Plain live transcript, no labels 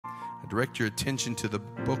I direct your attention to the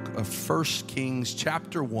book of 1 Kings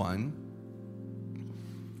chapter 1.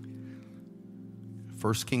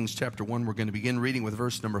 1 Kings chapter 1, we're going to begin reading with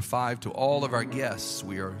verse number 5. To all of our guests,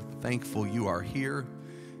 we are thankful you are here,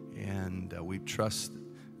 and we trust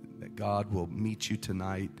that God will meet you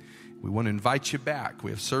tonight. We want to invite you back. We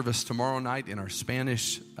have service tomorrow night in our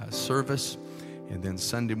Spanish service, and then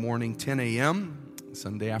Sunday morning, 10 a.m.,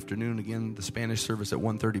 Sunday afternoon, again, the Spanish service at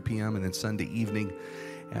 1:30 p.m., and then Sunday evening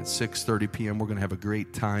at 6:30 p.m. We're going to have a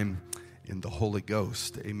great time in the Holy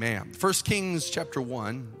Ghost. Amen. 1 Kings chapter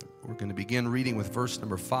 1, we're going to begin reading with verse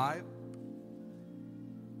number 5.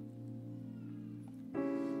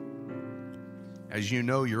 As you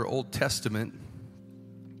know, your Old Testament,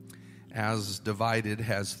 as divided,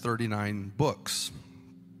 has 39 books.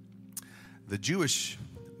 The Jewish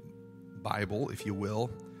Bible, if you will,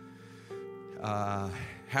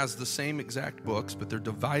 has the same exact books, but they're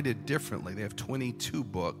divided differently. They have 22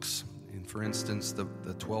 books. And for instance, the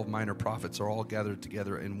 12 minor prophets are all gathered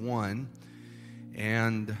together in one.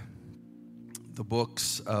 And the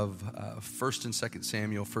books of 1st and 2nd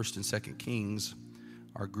Samuel, 1st and 2nd Kings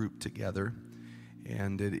are grouped together.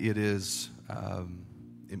 And it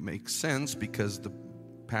makes sense because the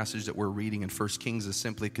passage that we're reading in 1 Kings is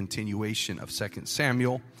simply a continuation of 2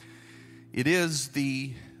 Samuel. It is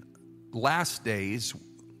the last days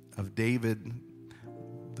of David,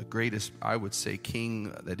 the greatest, I would say,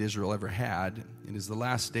 king that Israel ever had. It is the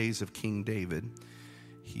last days of King David.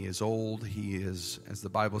 He is old. He is, as the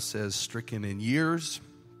Bible says, stricken in years.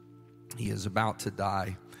 He is about to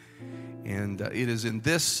die. And it is in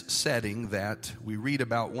this setting that we read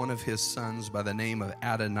about one of his sons by the name of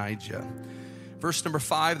Adonijah. Verse number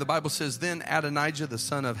 5, the Bible says, Then Adonijah the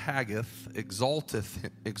son of Haggith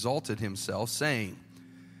exalted himself, saying,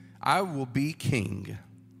 I will be king.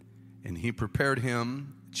 And he prepared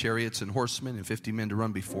him chariots and horsemen and 50 men to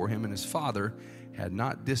run before him. And his father had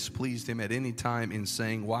not displeased him at any time in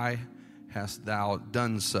saying, Why hast thou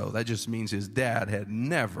done so? That just means his dad had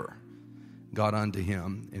never got unto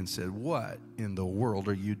him and said, What in the world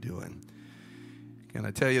are you doing? Can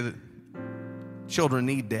I tell you that children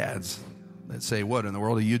need dads that say, What in the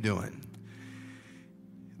world are you doing?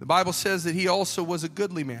 The Bible says that he also was a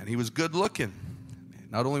goodly man. He was good looking.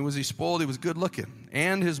 Not only was he spoiled, he was good looking.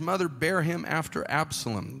 And his mother bare him after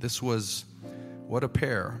Absalom. This was, what a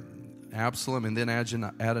pair. Absalom and then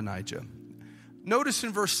Adonijah. Notice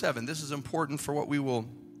in verse 7, this is important for what we will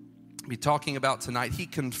be talking about tonight. He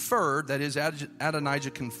conferred, that is,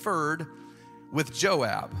 Adonijah conferred with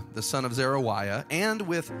Joab, the son of Zeruiah, and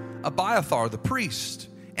with Abiathar, the priest.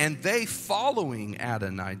 And they, following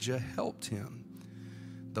Adonijah, helped him.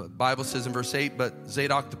 The Bible says in verse 8, But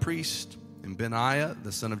Zadok the priest, and Benaiah,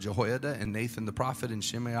 the son of Jehoiada, and Nathan the prophet, and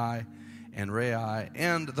Shimei, and Rei,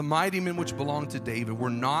 and the mighty men which belonged to David were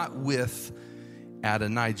not with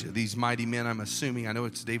Adonijah. These mighty men, I'm assuming, I know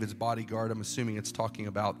it's David's bodyguard, I'm assuming it's talking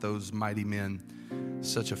about those mighty men.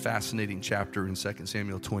 Such a fascinating chapter in 2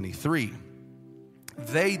 Samuel 23.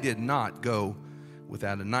 They did not go with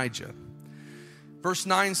Adonijah. Verse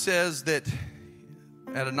 9 says that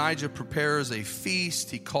Adonijah prepares a feast.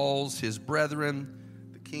 He calls his brethren,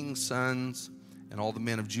 king's sons, and all the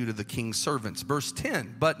men of Judah, the king's servants. Verse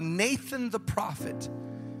 10, But Nathan the prophet,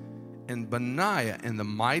 and Benaiah, and the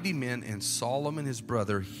mighty men, and Solomon his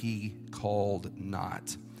brother, he called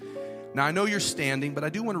not. Now I know you're standing, but I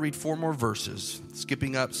do want to read 4 more verses.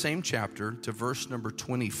 Skipping up, same chapter, to verse number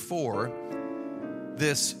 24.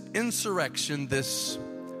 This insurrection, this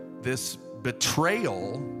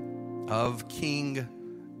betrayal of King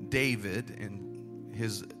David and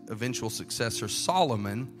his eventual successor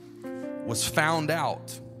Solomon was found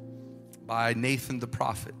out by Nathan the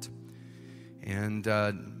prophet. And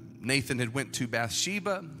Nathan had went to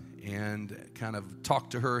Bathsheba and kind of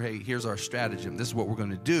talked to her, hey, here's our stratagem. This is what we're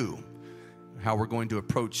going to do, how we're going to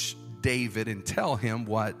approach David and tell him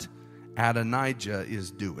what Adonijah is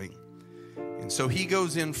doing. And so he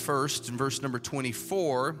goes in first in verse number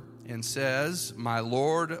 24 and says, My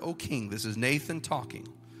Lord, O king, this is Nathan talking.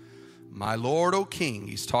 My Lord, O king,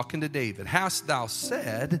 he's talking to David. Hast thou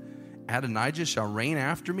said, Adonijah shall reign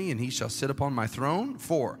after me, and he shall sit upon my throne?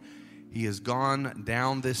 For he is gone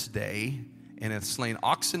down this day, and hath slain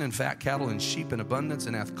oxen and fat cattle and sheep in abundance,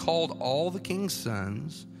 and hath called all the king's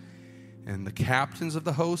sons and the captains of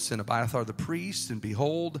the hosts and Abiathar the priest, and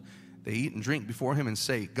behold, they eat and drink before him and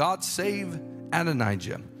say, God save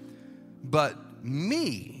Adonijah. But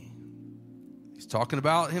me, he's talking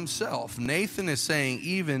about himself. Nathan is saying,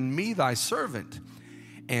 even me, thy servant,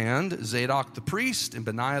 and Zadok the priest, and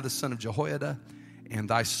Benaiah the son of Jehoiada, and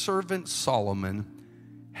thy servant Solomon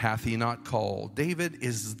hath he not called. David,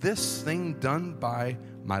 is this thing done by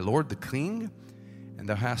my lord the king, and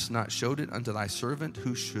thou hast not showed it unto thy servant,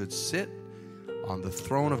 who should sit on the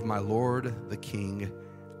throne of my lord the king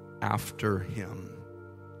after him.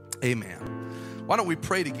 Amen. Why don't we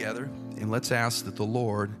pray together, and let's ask that the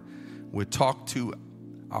Lord would talk to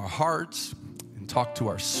our hearts and talk to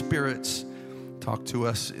our spirits, talk to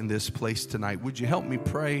us in this place tonight. Would you help me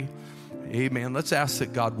pray? Amen. Let's ask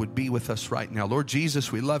that God would be with us right now. Lord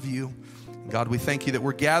Jesus, we love you. God, we thank you that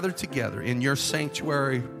we're gathered together in your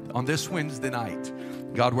sanctuary on this Wednesday night.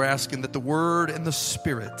 God, we're asking that the Word and the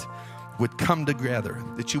Spirit would come together,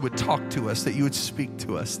 that you would talk to us, that you would speak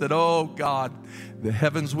to us, that, oh God, the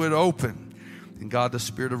heavens would open, and God, the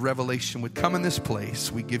Spirit of revelation would come in this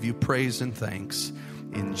place. We give you praise and thanks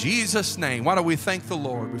in Jesus' name. Why don't we thank the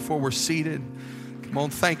Lord before we're seated? Come on,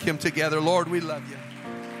 thank him together. Lord, we love you.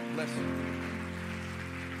 Bless you.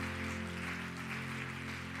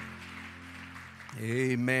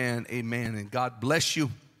 Amen, amen, and God bless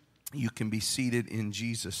you. You can be seated in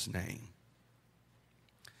Jesus' name.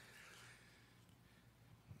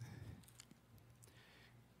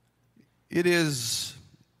 It is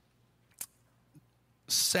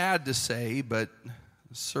sad to say, but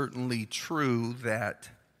certainly true, that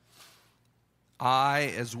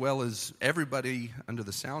I, as well as everybody under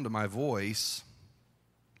the sound of my voice,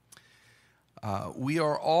 we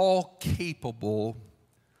are all capable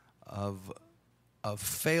of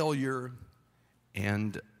failure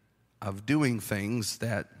and of doing things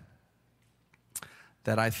that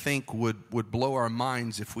I think would blow our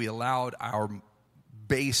minds if we allowed our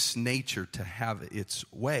base nature to have its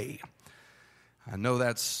way. I know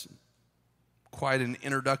that's quite an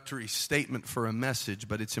introductory statement for a message,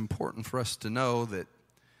 but it's important for us to know that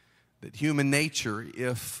human nature,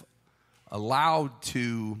 if allowed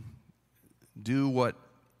to do what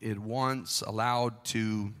it wants, allowed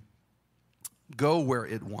to go where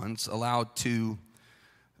it wants, allowed to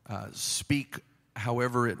speak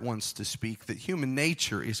however it wants to speak, that human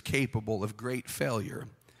nature is capable of great failure.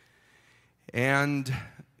 And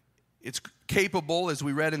it's capable, as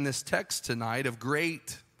we read in this text tonight, of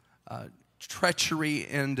great treachery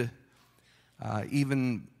and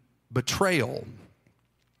even betrayal.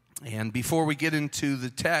 And before we get into the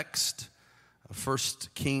text of 1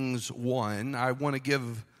 Kings 1, I want to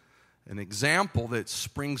give an example that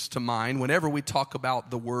springs to mind whenever we talk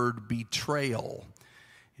about the word betrayal.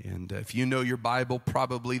 And if you know your Bible,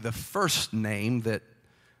 probably the first name that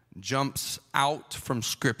jumps out from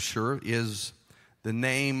Scripture is the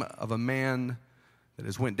name of a man that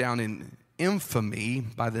has went down in infamy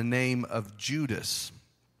by the name of Judas.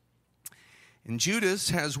 And Judas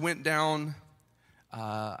has went down,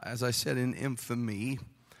 as I said, in infamy,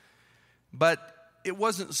 but it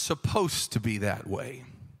wasn't supposed to be that way.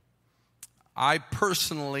 I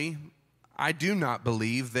do not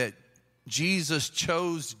believe that Jesus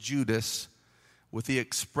chose Judas with the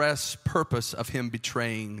express purpose of him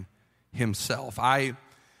betraying himself. I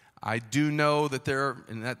do know that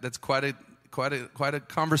that's quite a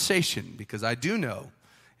conversation, because I do know,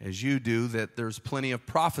 as you do, that there's plenty of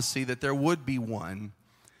prophecy that there would be one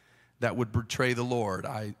that would betray the Lord.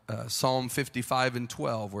 Psalm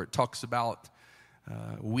 55:12, where it talks about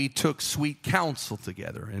we took sweet counsel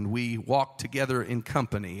together and we walked together in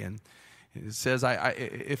company. And it says,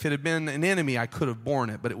 if it had been an enemy, I could have borne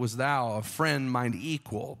it, but it was thou, a friend, mine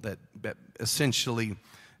equal, that essentially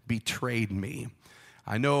betrayed me.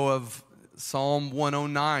 I know of Psalm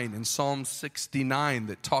 109 and Psalm 69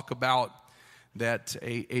 that talk about that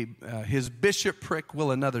his bishopric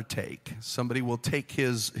will another take. Somebody will take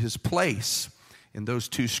his place in those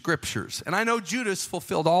two scriptures. And I know Judas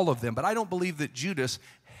fulfilled all of them, but I don't believe that Judas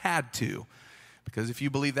had to. Because if you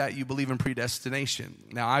believe that, you believe in predestination.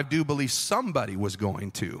 Now, I do believe somebody was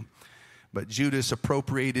going to. But Judas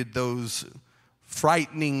appropriated those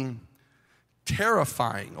frightening,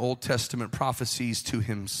 terrifying Old Testament prophecies to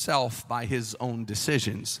himself by his own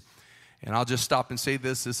decisions. And I'll just stop and say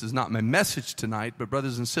this. This is not my message tonight, but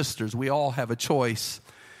brothers and sisters, we all have a choice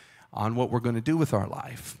on what we're going to do with our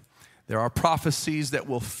life. There are prophecies that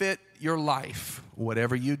will fit your life,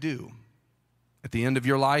 whatever you do. At the end of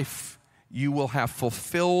your life, you will have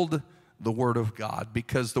fulfilled the Word of God,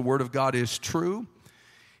 because the Word of God is true.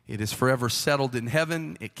 It is forever settled in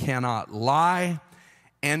heaven. It cannot lie.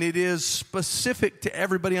 And it is specific to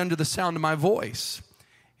everybody under the sound of my voice.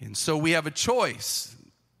 And so we have a choice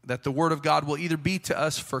that the Word of God will either be to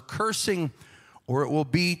us for cursing or it will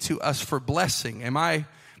be to us for blessing. Am I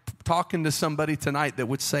talking to somebody tonight that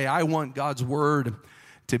would say, I want God's Word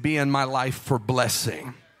to be in my life for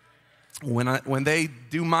blessing? When they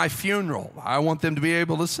do my funeral, I want them to be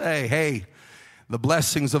able to say, hey, the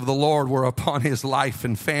blessings of the Lord were upon his life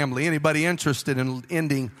and family. Anybody interested in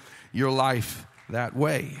ending your life that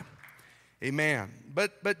way? Amen.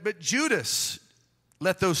 But Judas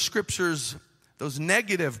let those scriptures, those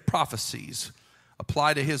negative prophecies,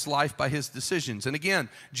 apply to his life by his decisions. And again,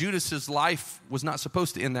 Judas's life was not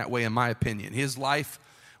supposed to end that way, in my opinion. His life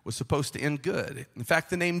was supposed to end good. In fact,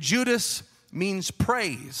 the name Judas means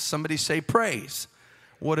praise. Somebody say praise.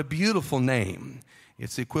 What a beautiful name.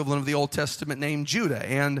 It's the equivalent of the Old Testament name Judah.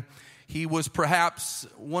 And he was perhaps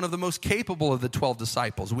one of the most capable of the 12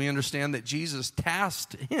 disciples. We understand that Jesus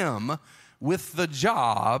tasked him with the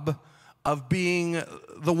job of being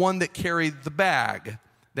the one that carried the bag.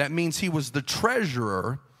 That means he was the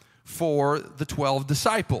treasurer for the 12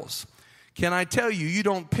 disciples. Can I tell you, you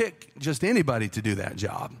don't pick just anybody to do that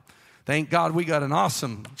job. Thank God we got an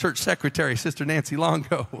awesome church secretary, Sister Nancy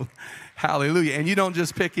Longo. Hallelujah. And you don't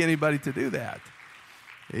just pick anybody to do that.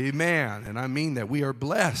 Amen. And I mean that we are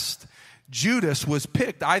blessed. Judas was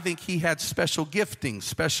picked. I think he had special giftings,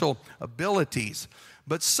 special abilities.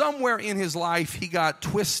 But somewhere in his life, he got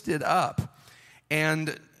twisted up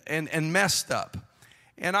and messed up.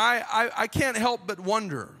 And I can't help but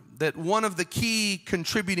wonder that one of the key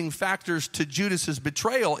contributing factors to Judas's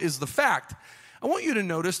betrayal is the fact, I want you to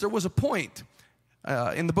notice there was a point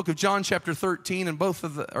in the book of John chapter 13 and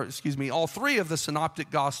all three of the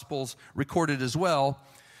synoptic gospels recorded as well,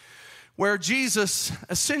 where Jesus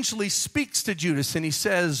essentially speaks to Judas and he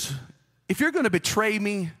says, if you're going to betray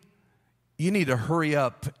me, you need to hurry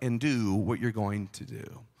up and do what you're going to do.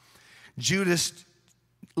 Judas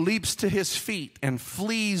leaps to his feet and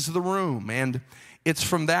flees the room, and it's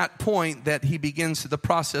from that point that he begins the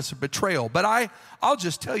process of betrayal. But I'll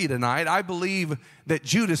just tell you tonight, I believe that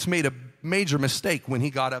Judas made a major mistake when he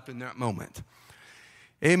got up in that moment.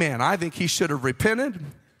 Amen. I think he should have repented,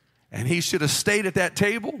 and he should have stayed at that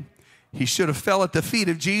table. He should have fell at the feet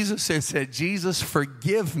of Jesus and said, Jesus,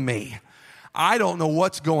 forgive me. I don't know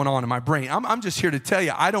what's going on in my brain. I'm just here to tell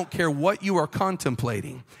you, I don't care what you are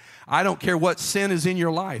contemplating. I don't care what sin is in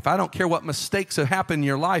your life. I don't care what mistakes have happened in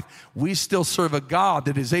your life. We still serve a God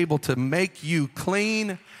that is able to make you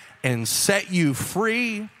clean and set you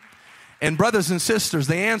free. And brothers and sisters,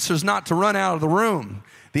 the answer is not to run out of the room.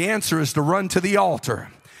 The answer is to run to the altar.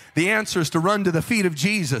 The answer is to run to the feet of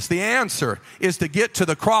Jesus. The answer is to get to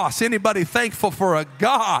the cross. Anybody thankful for a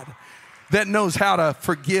God that knows how to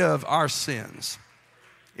forgive our sins?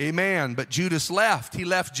 Amen. But Judas left. He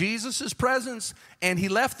left Jesus' presence and he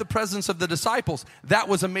left the presence of the disciples. That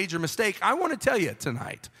was a major mistake. I want to tell you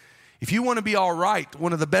tonight, if you want to be all right,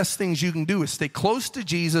 one of the best things you can do is stay close to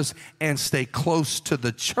Jesus and stay close to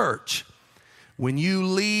the church. When you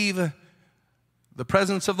leave the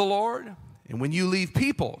presence of the Lord and when you leave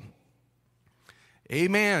people,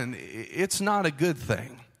 amen, it's not a good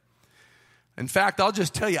thing. In fact, I'll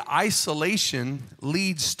just tell you, isolation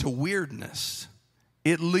leads to weirdness.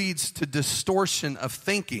 It leads to distortion of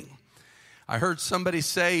thinking. I heard somebody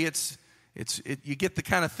say you get the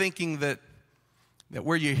kind of thinking that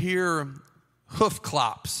where you hear hoof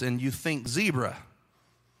clops and you think zebra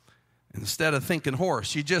instead of thinking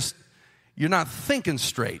horse. You're not thinking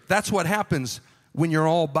straight. That's what happens when you're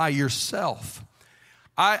all by yourself.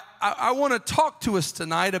 I want to talk to us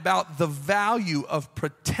tonight about the value of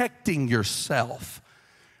protecting yourself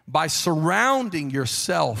by surrounding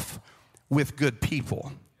yourself with good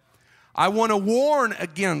people. I want to warn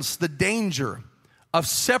against the danger of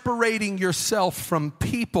separating yourself from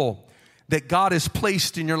people that God has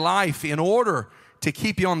placed in your life in order to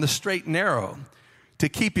keep you on the straight and narrow, to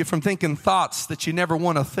keep you from thinking thoughts that you never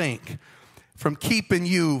want to think, from keeping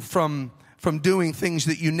you from doing things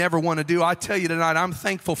that you never want to do. I tell you tonight, I'm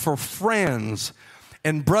thankful for friends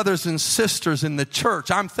and brothers and sisters in the church.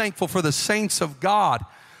 I'm thankful for the saints of God,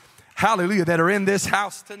 hallelujah, that are in this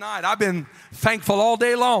house tonight. I've been thankful all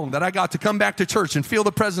day long that I got to come back to church and feel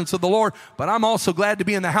the presence of the Lord, but I'm also glad to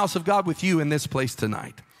be in the house of God with you in this place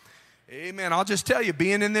tonight. Amen. I'll just tell you,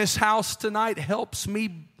 being in this house tonight helps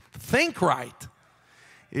me think right.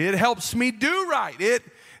 It helps me do right.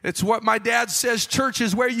 It's what my dad says, church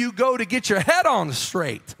is where you go to get your head on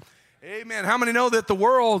straight. Amen. How many know that the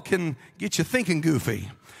world can get you thinking goofy?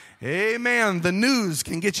 Amen. The news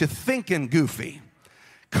can get you thinking goofy.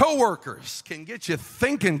 Coworkers can get you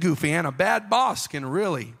thinking goofy, and a bad boss can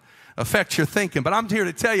really affect your thinking. But I'm here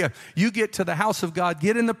to tell you, you get to the house of God,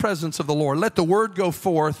 get in the presence of the Lord, let the word go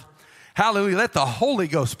forth. Hallelujah. Let the Holy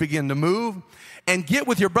Ghost begin to move, and get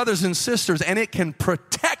with your brothers and sisters, and it can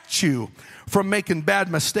protect you from making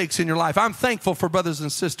bad mistakes in your life. I'm thankful for brothers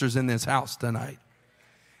and sisters in this house tonight.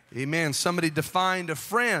 Amen. Somebody defined a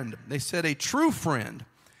friend. They said a true friend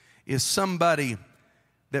is somebody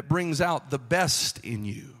that brings out the best in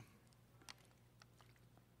you.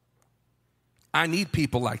 I need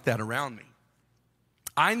people like that around me.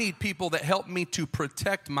 I need people that help me to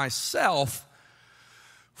protect myself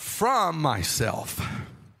from myself.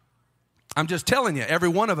 I'm just telling you, every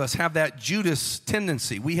one of us have that Judas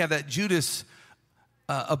tendency. We have that Judas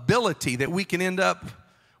ability that we can end up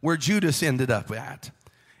where Judas ended up at.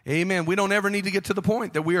 Amen. We don't ever need to get to the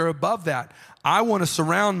point that we are above that. I want to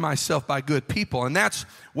surround myself by good people. And that's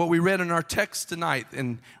what we read in our text tonight.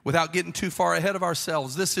 And without getting too far ahead of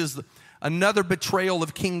ourselves, this is another betrayal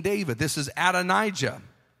of King David. This is Adonijah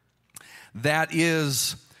that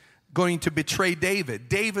is going to betray David.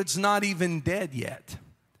 David's not even dead yet.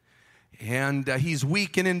 And he's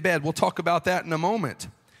weak and in bed. We'll talk about that in a moment.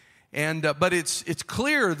 And but it's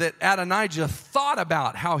clear that Adonijah thought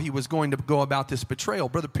about how he was going to go about this betrayal.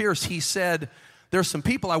 Brother Pierce, he said, there's some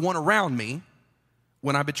people I want around me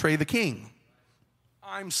when I betray the king.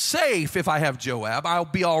 I'm safe if I have Joab. I'll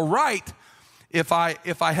be all right if I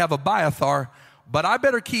have Abiathar. But I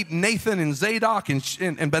better keep Nathan and Zadok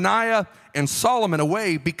and Benaiah and Solomon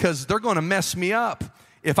away, because they're going to mess me up.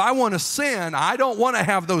 If I want to sin, I don't want to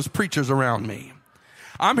have those preachers around me.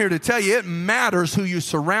 I'm here to tell you, it matters who you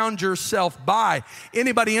surround yourself by.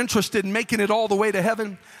 Anybody interested in making it all the way to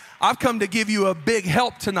heaven? I've come to give you a big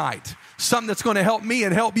help tonight. Something that's going to help me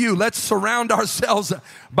and help you. Let's surround ourselves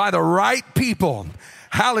by the right people.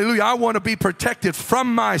 Hallelujah. I want to be protected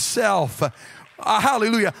from myself.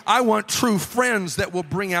 Hallelujah. I want true friends that will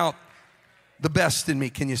bring out the best in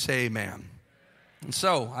me. Can you say amen? And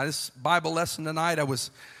so, this Bible lesson tonight,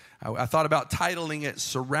 I thought about titling it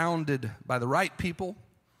Surrounded by the Right People,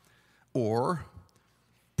 or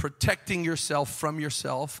Protecting Yourself from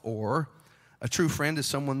Yourself, or a true friend is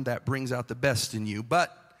someone that brings out the best in you.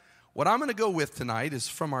 But what I'm going to go with tonight is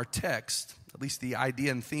from our text, at least the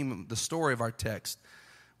idea and theme of the story of our text.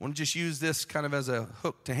 I want to just use this kind of as a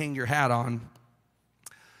hook to hang your hat on,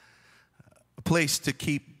 a place to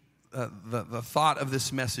keep the thought of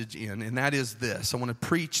this message in, and that is this. I want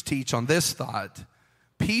to teach on this thought.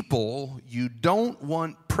 People you don't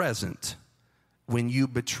want present when you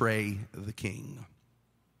betray the king.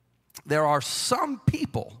 There are some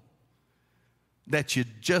people that you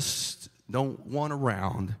just don't want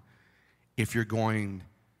around if you're going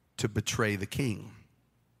to betray the king.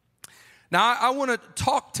 Now, I want to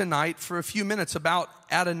talk tonight for a few minutes about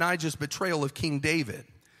Adonijah's betrayal of King David.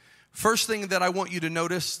 First thing that I want you to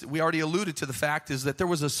notice, we already alluded to the fact, is that there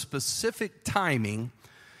was a specific timing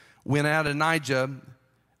when Adonijah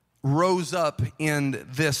rose up in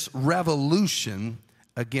this revolution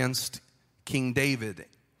against King David.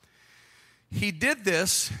 He did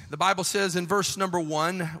this, the Bible says in verse number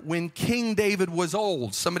 1, when King David was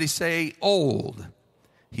old. Somebody say old.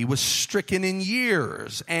 He was stricken in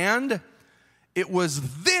years. And it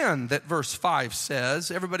was then that verse 5 says,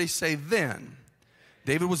 everybody say then.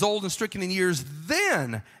 David was old and stricken in years.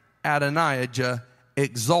 Then Adonijah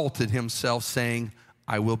exalted himself, saying,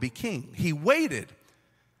 I will be king. He waited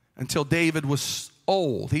until David was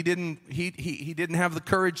old. He didn't have the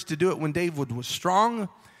courage to do it when David was strong.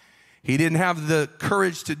 He didn't have the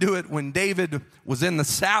courage to do it when David was in the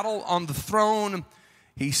saddle on the throne.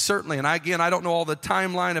 He certainly, and again, I don't know all the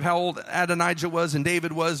timeline of how old Adonijah was and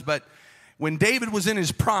David was, but when David was in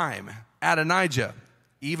his prime, Adonijah,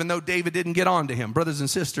 even though David didn't get on to him, brothers and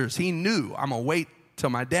sisters, he knew, I'm going to wait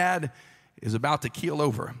till my dad is about to keel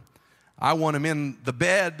over. I want him in the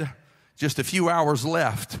bed, just a few hours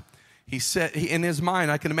left. He said, in his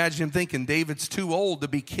mind, I can imagine him thinking, David's too old to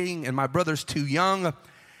be king and my brother's too young.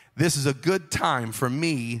 This is a good time for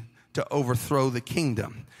me to overthrow the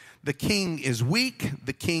kingdom. The king is weak.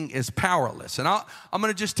 The king is powerless. And I'm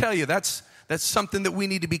going to just tell you, that's something that we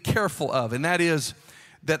need to be careful of. And that is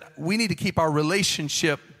that we need to keep our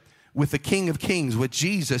relationship with the King of Kings, with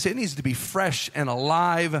Jesus. It needs to be fresh and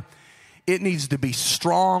alive. It needs to be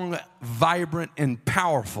strong, vibrant, and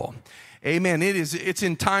powerful. Amen. It's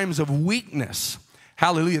in times of weakness,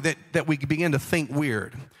 hallelujah, that we begin to think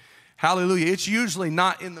weird. Hallelujah. It's usually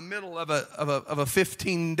not in the middle of a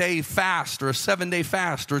 15-day fast or a 7-day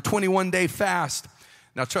fast or a 21-day fast.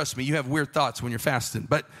 Now, trust me, you have weird thoughts when you're fasting,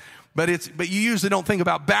 but you usually don't think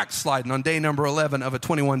about backsliding on day number 11 of a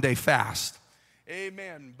 21-day fast.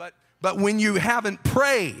 Amen. But when you haven't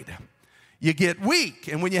prayed, you get weak.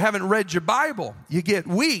 And when you haven't read your Bible, you get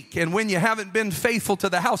weak. And when you haven't been faithful to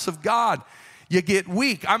the house of God, you get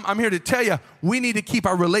weak. I'm here to tell you, we need to keep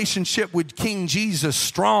our relationship with King Jesus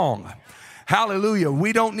strong. Hallelujah.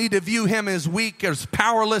 We don't need to view him as weak, as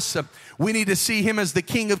powerless. We need to see him as the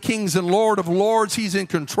King of Kings and Lord of Lords. He's in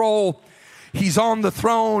control. He's on the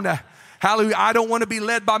throne. Hallelujah. I don't want to be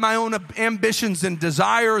led by my own ambitions and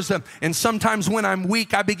desires. And sometimes when I'm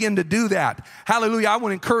weak, I begin to do that. Hallelujah. I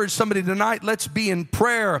want to encourage somebody tonight. Let's be in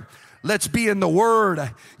prayer. Let's be in the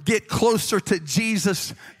Word. Get closer to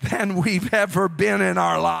Jesus than we've ever been in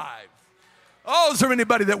our lives. Oh, is there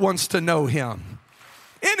anybody that wants to know Him?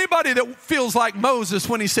 Anybody that feels like Moses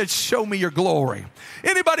when he said, show me your glory?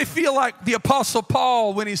 Anybody feel like the Apostle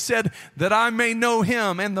Paul when he said that I may know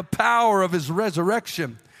Him and the power of His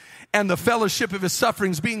resurrection and the fellowship of His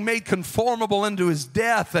sufferings, being made conformable unto His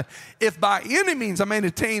death, if by any means I may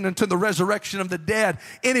attain unto the resurrection of the dead?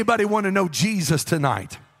 Anybody want to know Jesus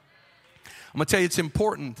tonight? I'm going to tell you, it's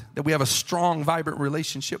important that we have a strong, vibrant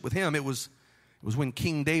relationship with Him. It was when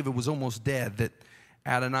King David was almost dead that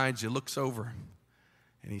Adonijah looks over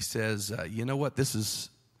and he says, you know what, this is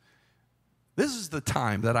the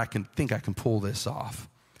time that I can pull this off.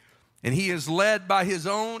 And he is led by his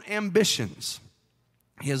own ambitions,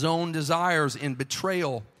 his own desires in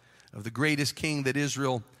betrayal of the greatest king that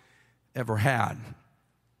Israel ever had.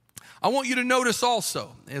 I want you to notice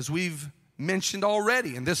also, as we've mentioned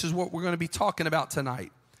already, and this is what we're going to be talking about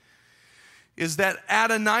tonight, is that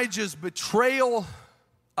Adonijah's betrayal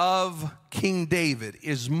of King David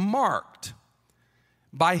is marked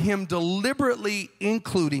by him deliberately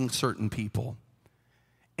including certain people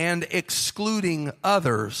and excluding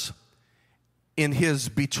others in his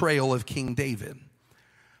betrayal of King David.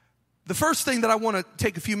 The first thing that I want to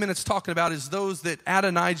take a few minutes talking about is those that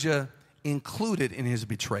Adonijah included in his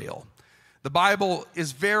betrayal. The Bible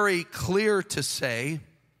is very clear to say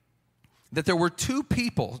that there were two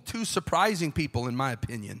surprising people, in my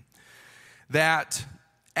opinion, that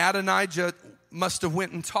Adonijah must have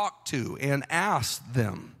went and talked to and asked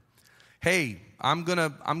them, hey, I want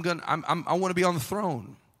to be on the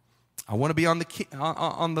throne. I want to be on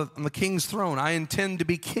the king's throne. I intend to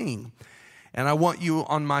be king, and I want you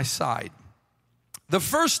on my side. The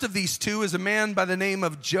first of these two is a man by the name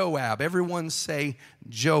of Joab. Everyone say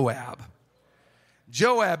Joab.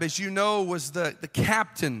 Joab, as you know, was the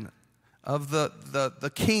captain of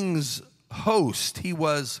the king's host. He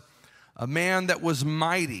was a man that was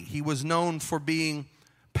mighty. He was known for being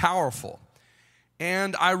powerful.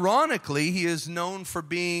 And ironically, he is known for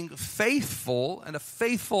being faithful and a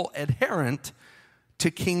faithful adherent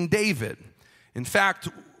to King David. In fact,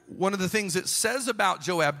 one of the things it says about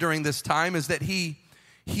Joab during this time is that he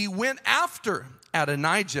went after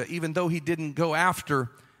Adonijah, even though he didn't go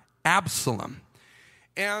after Absalom.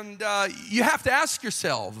 And you have to ask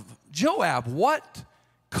yourself, Joab, what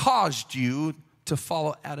caused you to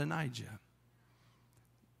follow Adonijah?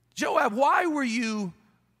 Joab, why were you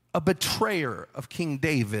a betrayer of King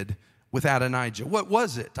David with Adonijah? What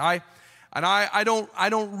was it? I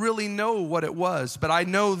don't really know what it was, but I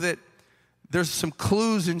know that there's some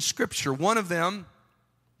clues in Scripture. One of them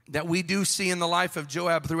that we do see in the life of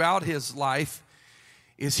Joab throughout his life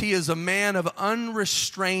is he is a man of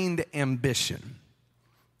unrestrained ambition.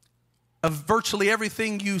 Of virtually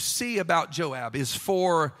everything you see about Joab is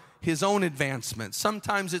for his own advancement.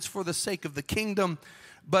 Sometimes it's for the sake of the kingdom,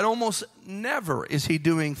 but almost never is he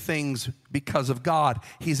doing things because of God.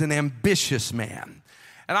 He's an ambitious man.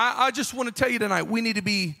 And I just want to tell you tonight, we need to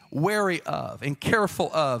be wary of and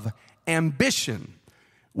careful of ambition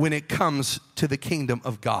when it comes to the kingdom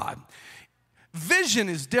of God. Vision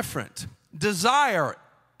is different. Desire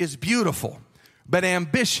is beautiful, but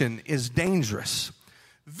ambition is dangerous.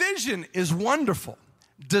 Vision is wonderful.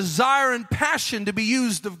 Desire and passion to be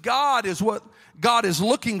used of God is what God is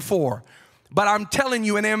looking for. But I'm telling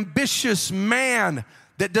you, an ambitious man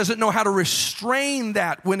that doesn't know how to restrain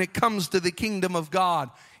that when it comes to the kingdom of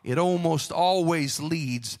God, it almost always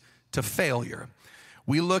leads to failure.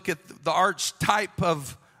 We look at the archetype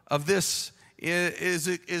of this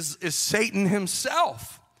is Satan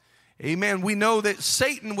himself. Amen. We know that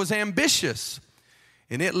Satan was ambitious,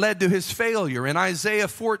 and it led to his failure. In Isaiah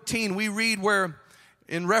 14, we read where,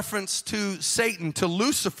 in reference to Satan, to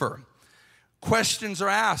Lucifer, questions are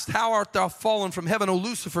asked. How art thou fallen from heaven, O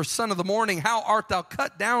Lucifer, son of the morning? How art thou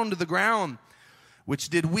cut down to the ground, which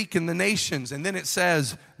did weaken the nations? And then it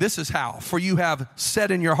says, this is how. For you have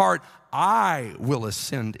said in your heart, I will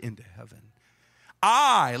ascend into heaven.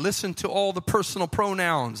 I, listen to all the personal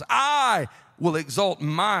pronouns, I will exalt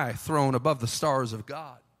my throne above the stars of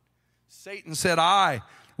God. Satan said, I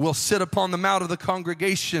will sit upon the mount of the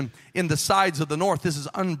congregation in the sides of the north. This is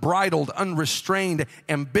unbridled, unrestrained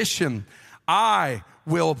ambition. I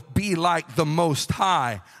will be like the Most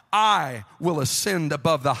High. I will ascend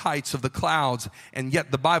above the heights of the clouds. And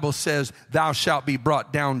yet the Bible says, thou shalt be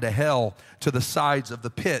brought down to hell, to the sides of the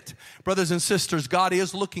pit. Brothers and sisters, God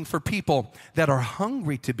is looking for people that are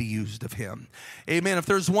hungry to be used of Him. Amen. If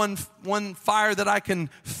there's one fire that I can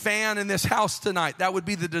fan in this house tonight, that would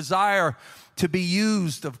be the desire to be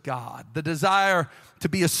used of God, the desire to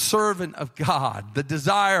be a servant of God, the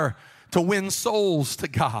desire to win souls to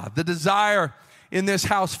God, the desire in this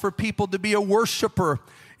house for people to be a worshiper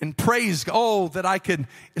and praise. Oh, that I could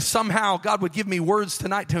somehow, God would give me words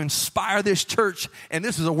tonight to inspire this church. And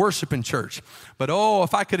this is a worshiping church. But oh,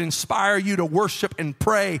 if I could inspire you to worship and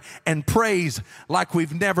pray and praise like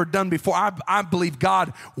we've never done before. I believe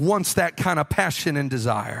God wants that kind of passion and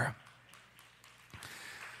desire.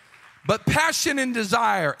 But passion and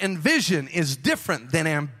desire and vision is different than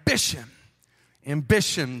ambition.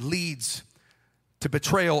 Ambition leads to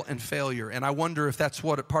betrayal and failure. And I wonder if that's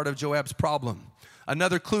what part of Joab's problem.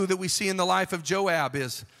 Another clue that we see in the life of Joab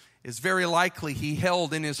is very likely he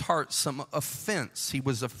held in his heart some offense. He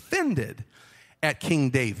was offended at King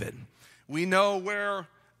David. We know where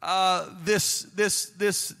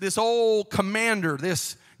this old commander,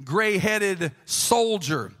 this gray-headed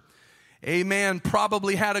soldier, amen,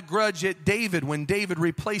 probably had a grudge at David when David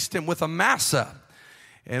replaced him with Amasa.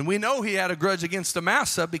 And we know he had a grudge against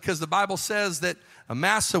Amasa because the Bible says that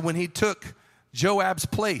Amasa, when he took Joab's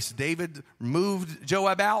place, David moved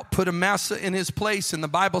Joab out, put Amasa in his place. And the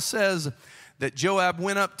Bible says that Joab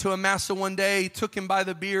went up to Amasa one day, took him by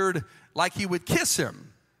the beard like he would kiss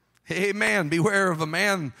him. Amen. Beware of a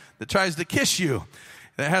man that tries to kiss you,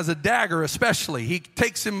 that has a dagger especially. He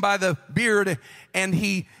takes him by the beard and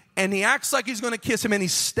he acts like he's going to kiss him, and he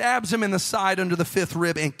stabs him in the side under the fifth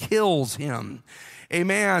rib and kills him.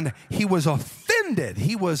 Amen. He was offended.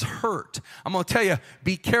 He was hurt. I'm going to tell you,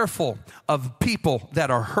 be careful of people that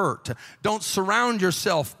are hurt. Don't surround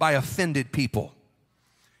yourself by offended people.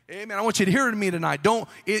 Amen. I want you to hear me tonight.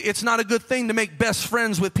 It's not a good thing to make best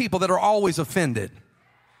friends with people that are always offended.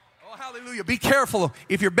 Oh, hallelujah. Be careful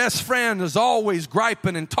if your best friend is always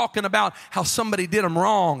griping and talking about how somebody did them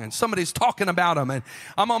wrong and somebody's talking about them. And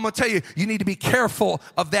I'm going to tell you, you need to be careful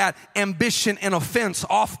of that. Ambition and offense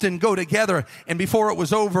often go together. And before it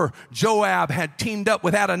was over, Joab had teamed up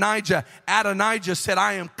with Adonijah. Adonijah said,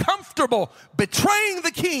 I am comfortable betraying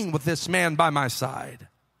the king with this man by my side.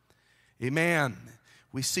 Amen.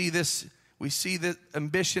 We see that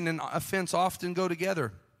ambition and offense often go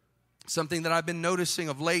together. Something that I've been noticing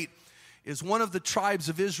of late is one of the tribes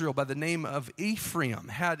of Israel by the name of Ephraim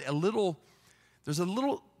had there's a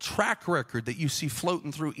little track record that you see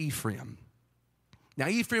floating through Ephraim. Now,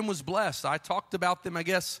 Ephraim was blessed. I talked about them, I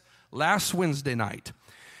guess, last Wednesday night.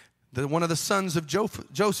 One of the sons of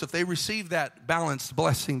Joseph, they received that balanced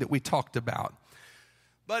blessing that we talked about.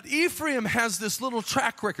 But Ephraim has this little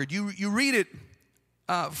track record. You read it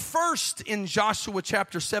first in Joshua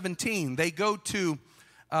chapter 17. They go to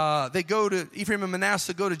Ephraim and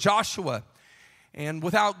Manasseh go to Joshua, and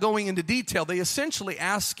without going into detail, they essentially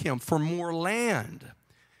ask him for more land,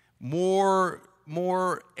 more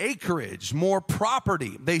acreage, more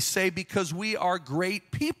property. They say, because we are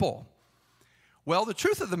great people. Well, the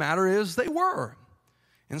truth of the matter is they were.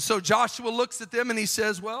 And so Joshua looks at them and he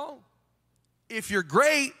says, well, if you're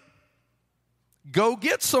great, go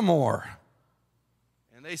get some more.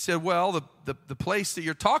 And they said, well, the place that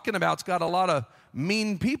you're talking about's got a lot of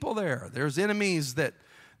mean people there. There's enemies that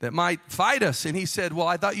might fight us. And he said, well,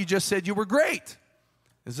 I thought you just said you were great.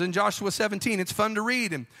 This is in Joshua 17. It's fun to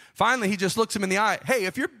read. And finally, he just looks him in the eye. Hey,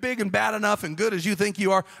 if you're big and bad enough and good as you think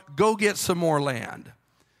you are, go get some more land.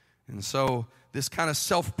 And so this kind of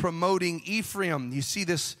self-promoting Ephraim, you see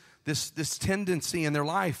this tendency in their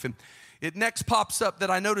life. And it next pops up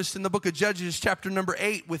that I noticed in the book of Judges chapter number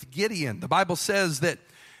 8 with Gideon. The Bible says that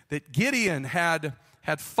Gideon had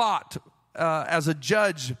fought as a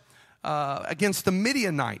judge against the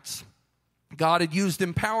Midianites. God had used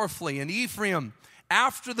him powerfully. And Ephraim,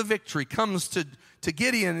 after the victory, comes to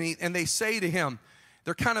Gideon and they say to him,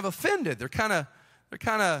 they're kind of offended. They're kind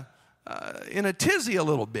of in a tizzy a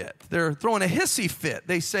little bit. They're throwing a hissy fit.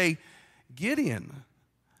 They say, Gideon,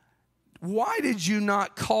 why did you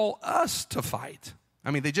not call us to fight?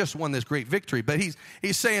 I mean, they just won this great victory, but he's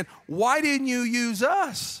saying, why didn't you use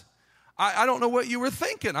us? I don't know what you were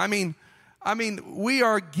thinking. I mean, we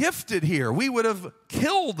are gifted here. We would have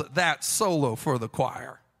killed that solo for the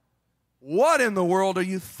choir. What in the world are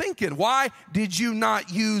you thinking? Why did you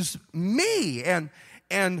not use me? And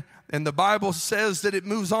the Bible says that it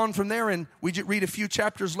moves on from there, and we read a few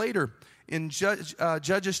chapters later in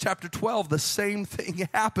Judges chapter 12, the same thing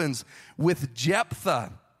happens with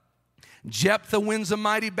Jephthah. Jephthah wins a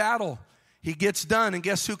mighty battle. He gets done, and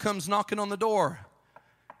guess who comes knocking on the door?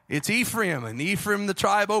 It's Ephraim. And Ephraim, the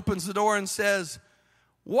tribe, opens the door and says,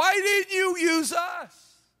 why didn't you use us?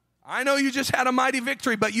 I know you just had a mighty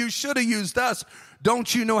victory, but you should have used us.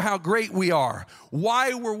 Don't you know how great we are?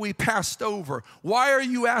 Why were we passed over? Why are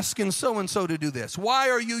you asking so-and-so to do this?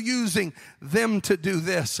 Why are you using them to do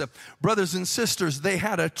this? Brothers and sisters, they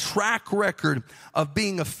had a track record of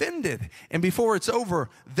being offended. And before it's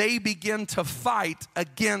over, they begin to fight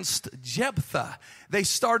against Jephthah. They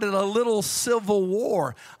started a little civil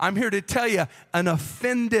war. I'm here to tell you, an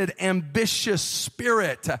offended, ambitious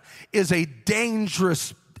spirit is a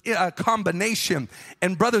dangerous combination.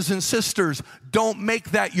 And brothers and sisters, don't make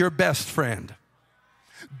that your best friend.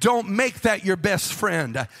 Don't make that your best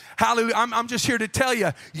friend. Hallelujah. I'm just here to tell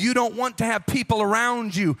you, you don't want to have people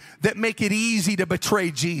around you that make it easy to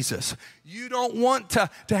betray Jesus. You don't want to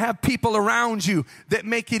have people around you that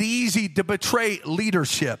make it easy to betray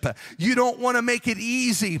leadership. You don't want to make it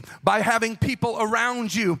easy by having people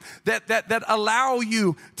around you that allow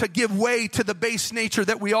you to give way to the base nature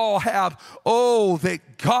that we all have. Oh,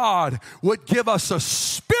 that God would give us a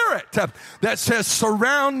spirit that says,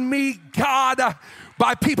 surround me, God,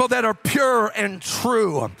 by people that are pure and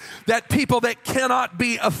true, that people that cannot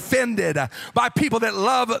be offended, by people that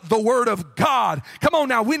love the Word of God. Come on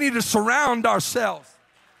now, we need to surround ourselves.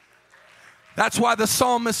 That's why the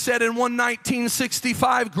psalmist said in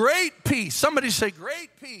 119:65, great peace. Somebody say, great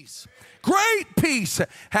peace. Great peace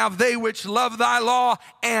have they which love thy law,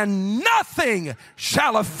 and nothing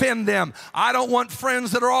shall offend them. I don't want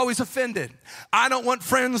friends that are always offended. I don't want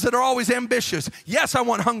friends that are always ambitious. Yes, I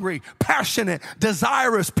want hungry, passionate,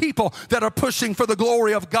 desirous people that are pushing for the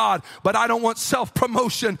glory of God. But I don't want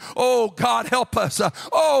self-promotion. Oh, God, help us.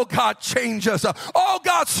 Oh, God, change us. Oh,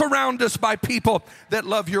 God, surround us by people that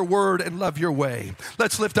love your word and love your way.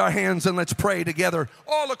 Let's lift our hands and let's pray together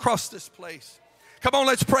all across this place. Come on,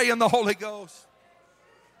 let's pray in the Holy Ghost.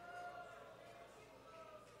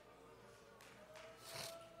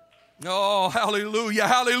 Oh, hallelujah,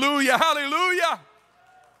 hallelujah, hallelujah.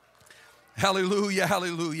 Hallelujah,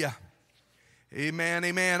 hallelujah. Amen,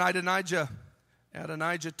 amen. Adonijah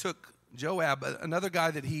took Joab, another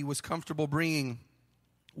guy that he was comfortable bringing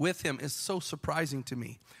with him, is so surprising to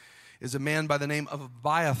me, is a man by the name of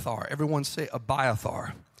Abiathar. Everyone say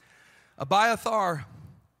Abiathar. Abiathar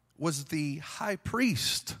was the high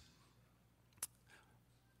priest.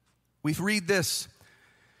 We read this,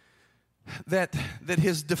 that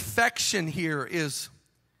his defection here is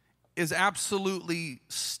absolutely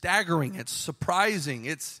staggering. It's surprising.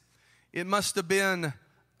 It must have been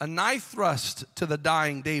a knife thrust to the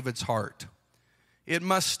dying David's heart. It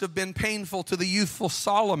must have been painful to the youthful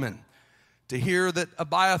Solomon to hear that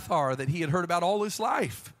Abiathar, that he had heard about all his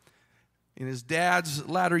life, in his dad's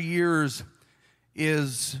latter years,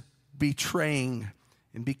 is betraying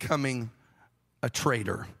and becoming a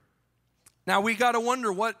traitor. Now we got to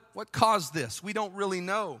wonder what caused this. We don't really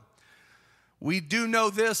know. We do know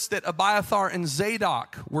this, that Abiathar and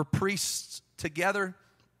Zadok were priests together,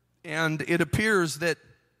 and it appears that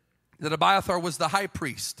Abiathar was the high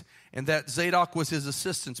priest and that Zadok was his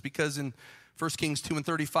assistant, because in 1 Kings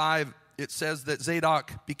 2:35 it says that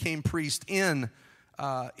Zadok became priest in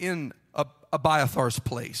Abiathar's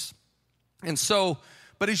place. And so,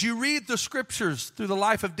 but as you read the scriptures through the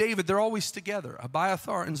life of David, they're always together,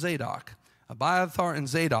 Abiathar and Zadok. Abiathar and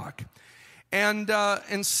Zadok.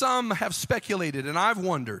 And some have speculated, and I've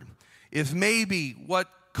wondered, if maybe what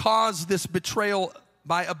caused this betrayal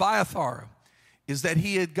by Abiathar is that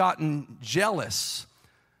he had gotten jealous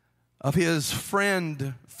of his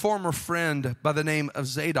former friend by the name of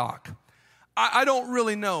Zadok. I don't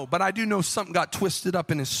really know, but I do know something got twisted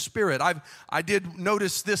up in his spirit. I did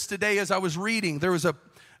notice this today as I was reading. There was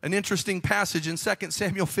an interesting passage in 2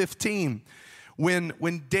 Samuel 15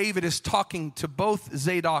 when David is talking to both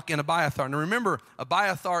Zadok and Abiathar. Now remember,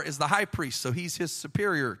 Abiathar is the high priest, so he's his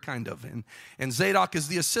superior kind of, and Zadok is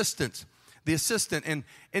the assistant.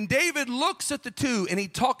 And David looks at the two and he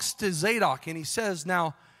talks to Zadok and he says,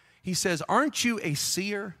 aren't you a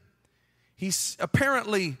seer?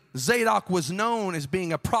 Apparently Zadok was known as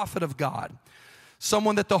being a prophet of God,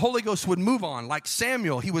 someone that the Holy Ghost would move on, like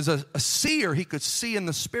Samuel. He was a seer. He could see in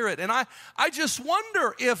the spirit. And I just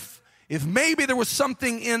wonder if maybe there was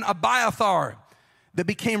something in Abiathar that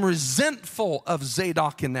became resentful of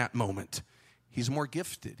Zadok in that moment. He's more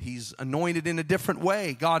gifted. He's anointed in a different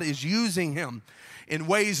way. God is using him in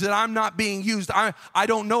ways that I'm not being used. I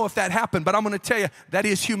don't know if that happened, but I'm going to tell you, that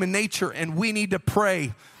is human nature, and we need to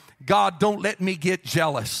pray, God, don't let me get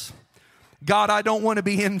jealous. God, I don't want to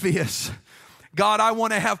be envious. God, I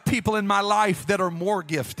want to have people in my life that are more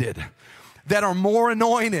gifted, that are more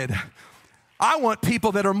anointed. I want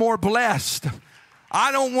people that are more blessed.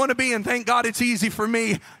 I don't want to be, and thank God it's easy for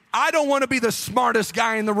me, I don't want to be the smartest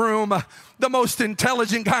guy in the room, the most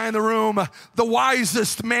intelligent guy in the room, the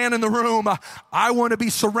wisest man in the room. I want to be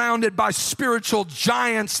surrounded by spiritual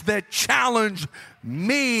giants that challenge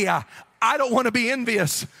me. I don't want to be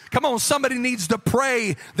envious. Come on, somebody needs to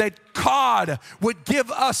pray that God would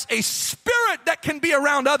give us a spirit that can be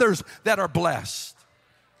around others that are blessed.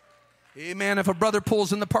 Amen. If a brother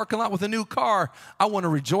pulls in the parking lot with a new car, I want to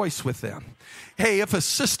rejoice with them. Hey, if a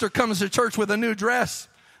sister comes to church with a new dress,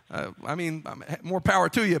 more power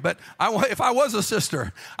to you, but if I was a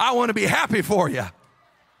sister, I want to be happy for you.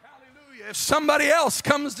 Hallelujah. If somebody else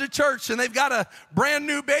comes to church and they've got a brand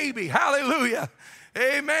new baby, hallelujah.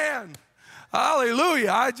 Amen.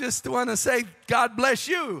 Hallelujah. I just want to say, God bless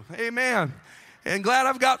you. Amen. And glad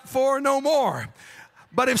I've got 4 no more.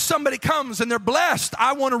 But if somebody comes and they're blessed,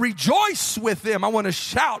 I want to rejoice with them. I want to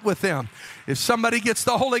shout with them. If somebody gets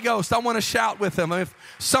the Holy Ghost, I want to shout with them. If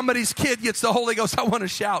somebody's kid gets the Holy Ghost, I want to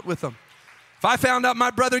shout with them. If I found out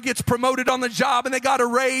my brother gets promoted on the job and they got a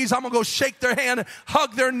raise, I'm going to go shake their hand,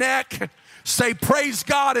 hug their neck, say, praise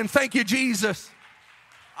God and thank you, Jesus.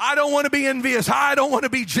 I don't want to be envious. I don't want to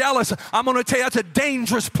be jealous. I'm going to tell you that's a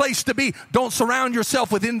dangerous place to be. Don't surround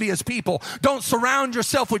yourself with envious people. Don't surround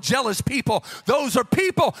yourself with jealous people. Those are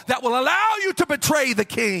people that will allow you to betray the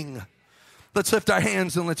King. Let's lift our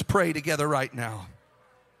hands and let's pray together right now.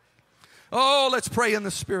 Oh, let's pray in the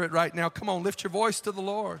Spirit right now. Come on, lift your voice to the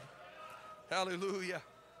Lord. Hallelujah.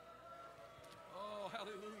 Oh,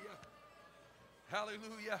 hallelujah.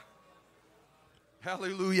 Hallelujah.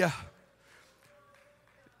 Hallelujah.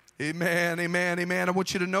 Amen, amen, amen. I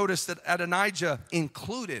want you to notice that Adonijah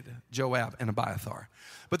included Joab and Abiathar.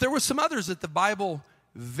 But there were some others that the Bible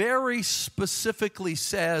very specifically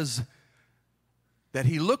says that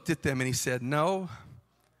he looked at them and he said, no,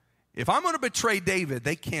 if I'm going to betray David,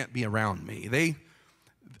 they can't be around me.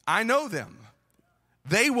 I know them.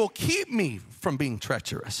 They will keep me from being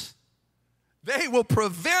treacherous. They will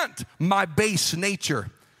prevent my base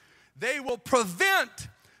nature. They will prevent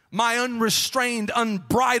my unrestrained,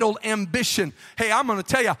 unbridled ambition. Hey, I'm going to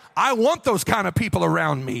tell you, I want those kind of people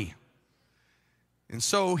around me. And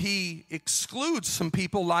so he excludes some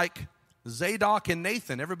people like Zadok and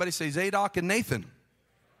Nathan. Everybody say Zadok and Nathan.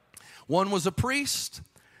 One was a priest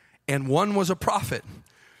and one was a prophet.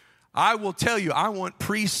 I will tell you, I want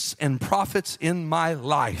priests and prophets in my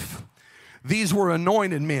life. These were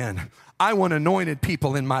anointed men. I want anointed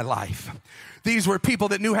people in my life. These were people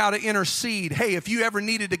that knew how to intercede. Hey, if you ever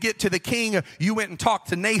needed to get to the king, you went and talked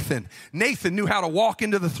to Nathan. Nathan knew how to walk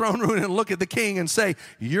into the throne room and look at the king and say,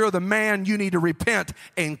 you're the man, you need to repent.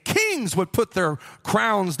 And kings would put their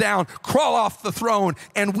crowns down, crawl off the throne,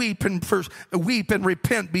 and weep and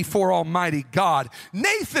repent before Almighty God.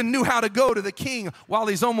 Nathan knew how to go to the king while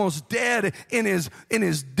he's almost dead in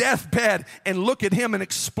his deathbed and look at him and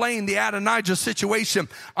explain the Adonijah situation.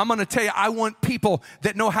 I'm going to tell you, I want people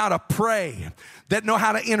that know how to pray, that know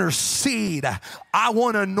how to intercede. I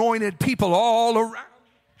want anointed people all around.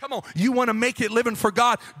 Come on, you want to make it living for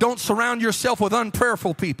God? Don't surround yourself with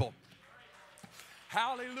unprayerful people.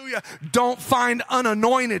 Hallelujah. Don't find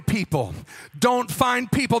unanointed people. Don't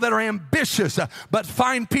find people that are ambitious, but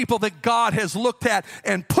find people that God has looked at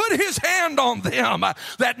and put his hand on them,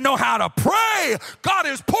 that know how to pray. God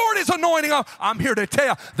has poured his anointing on. I'm here to tell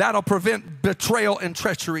you, that'll prevent betrayal and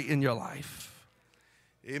treachery in your life.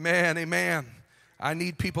 Amen, amen. I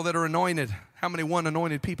need people that are anointed. How many want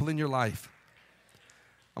anointed people in your life?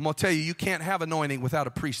 I'm going to tell you, you can't have anointing without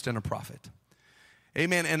a priest and a prophet.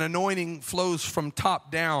 Amen. And anointing flows from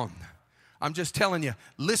top down. I'm just telling you,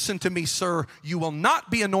 listen to me, sir. You will not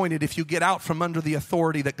be anointed if you get out from under the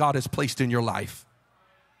authority that God has placed in your life.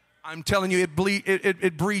 I'm telling you, it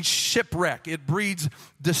breeds shipwreck. It breeds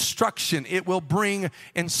destruction. It will bring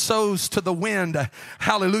and sows to the wind.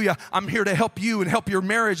 Hallelujah. I'm here to help you and help your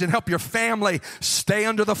marriage and help your family stay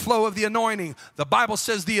under the flow of the anointing. The Bible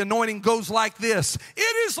says the anointing goes like this.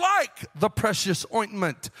 It is like the precious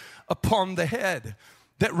ointment upon the head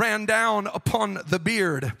that ran down upon the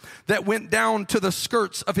beard, that went down to the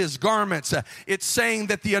skirts of his garments. It's saying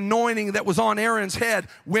that the anointing that was on Aaron's head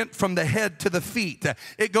went from the head to the feet.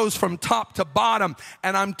 It goes from top to bottom.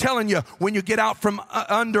 And I'm telling you, when you get out from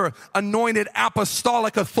under anointed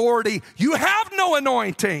apostolic authority, you have no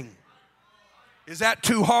anointing. Is that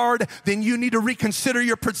too hard? Then you need to reconsider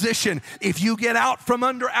your position. If you get out from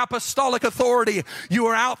under apostolic authority, you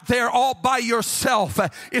are out there all by yourself.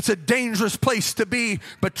 It's a dangerous place to be.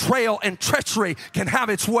 Betrayal and treachery can have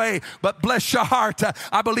its way, but bless your heart.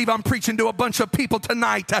 I believe I'm preaching to a bunch of people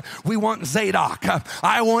tonight. We want Zadok.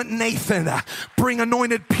 I want Nathan. Bring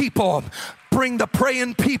anointed people. Bring the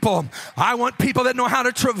praying people. I want people that know how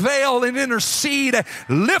to travail and intercede,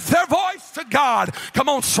 lift their voice to God. Come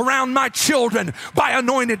on, surround my children by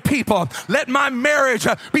anointed people. Let my marriage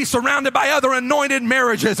be surrounded by other anointed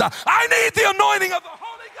marriages. I need the anointing of the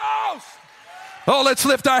Holy Ghost. Oh, let's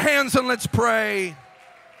lift our hands and let's pray.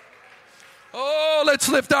 Oh, let's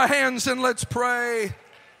lift our hands and let's pray.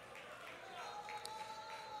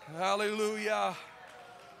 Hallelujah.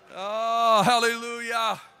 Oh,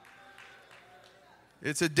 hallelujah.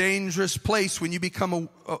 It's a dangerous place when you become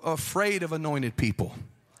afraid of anointed people.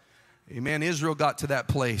 Amen. Israel got to that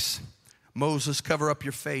place. Moses, cover up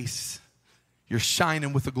your face. You're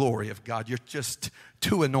shining with the glory of God. You're just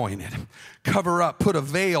too anointed. Cover up, put a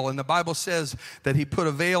veil. And the Bible says that he put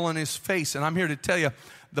a veil on his face. And I'm here to tell you,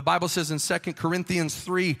 the Bible says in 2 Corinthians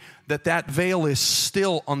 3 that that veil is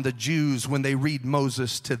still on the Jews when they read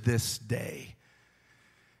Moses to this day.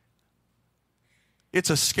 It's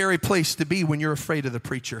a scary place to be when you're afraid of the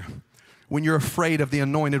preacher, when you're afraid of the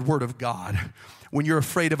anointed word of God, when you're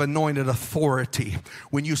afraid of anointed authority,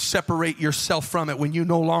 when you separate yourself from it, when you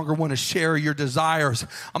no longer want to share your desires.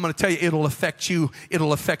 I'm going to tell you, it'll affect you.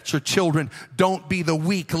 It'll affect your children. Don't be the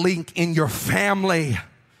weak link in your family.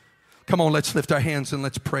 Come on, let's lift our hands and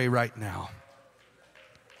let's pray right now.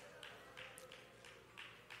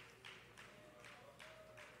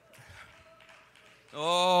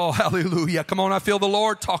 Oh, hallelujah. Come on, I feel the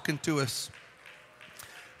Lord talking to us.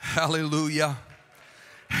 Hallelujah.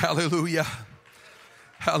 Hallelujah.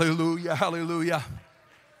 Hallelujah. Hallelujah.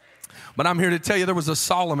 But I'm here to tell you there was a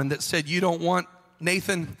Solomon that said, you don't want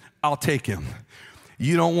Nathan, I'll take him.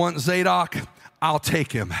 You don't want Zadok, I'll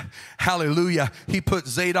take him. Hallelujah. He put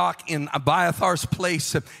Zadok in Abiathar's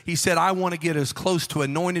place. He said, I want to get as close to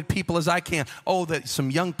anointed people as I can. Oh, that some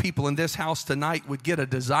young people in this house tonight would get a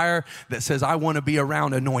desire that says, I want to be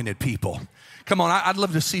around anointed people. Come on, I'd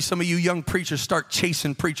love to see some of you young preachers start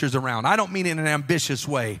chasing preachers around. I don't mean in an ambitious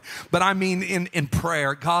way, but I mean in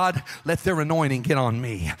prayer. God, let their anointing get on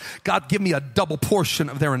me. God, give me a double portion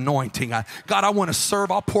of their anointing. God, I want to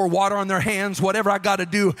serve. I'll pour water on their hands. Whatever I got to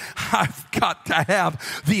do, I've got to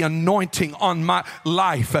have the anointing on my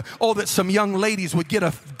life. Oh, that some young ladies would get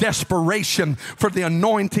a desperation for the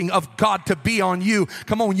anointing of God to be on you.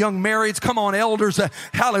 Come on, young marrieds. Come on, elders.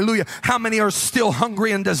 Hallelujah. How many are still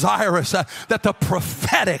hungry and desirous that the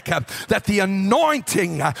prophetic, that the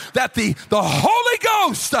anointing, that the Holy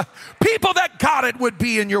Ghost, people that got it would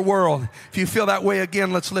be in your world? If you feel that way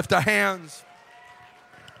again, let's lift our hands.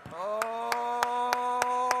 Oh,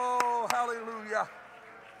 hallelujah.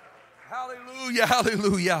 Hallelujah,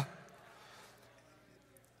 hallelujah.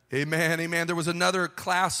 Amen, amen. There was another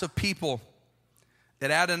class of people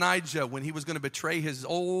that Adonijah, when he was going to betray his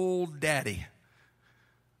old daddy.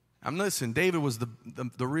 Listen, David was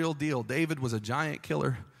the real deal. David was a giant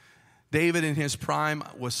killer. David in his prime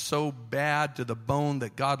was so bad to the bone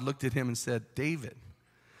that God looked at him and said, David,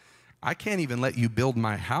 I can't even let you build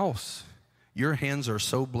my house. Your hands are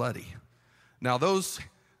so bloody. Now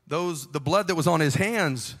the blood that was on his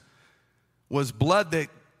hands was blood that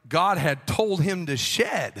God had told him to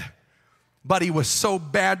shed. But he was so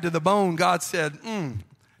bad to the bone, God said,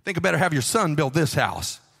 think I better have your son build this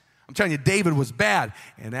house. I'm telling you, David was bad.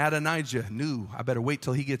 And Adonijah knew, I better wait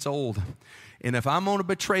till he gets old. And if I'm going to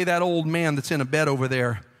betray that old man that's in a bed over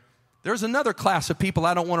there, there's another class of people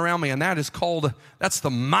I don't want around me, and that's the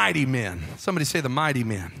mighty men. Somebody say the mighty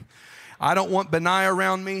men. I don't want Benaiah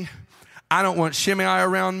around me. I don't want Shimei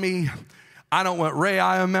around me. I don't want Rei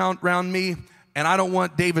around me. And I don't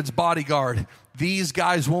want David's bodyguard. These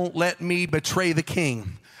guys won't let me betray the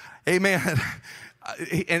king. Amen.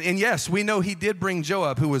 And yes, we know he did bring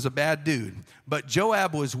Joab, who was a bad dude. But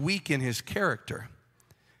Joab was weak in his character.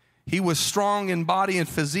 He was strong in body and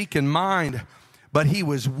physique and mind, but he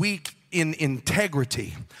was weak in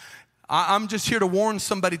integrity. I'm just here to warn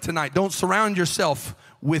somebody tonight. Don't surround yourself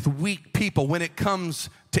with weak people when it comes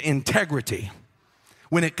to integrity.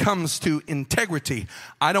 When it comes to integrity,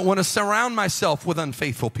 I don't want to surround myself with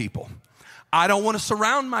unfaithful people. I don't want to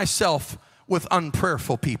surround myself with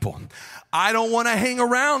unprayerful people. I don't want to hang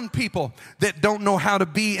around people that don't know how to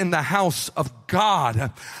be in the house of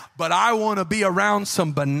God. But I want to be around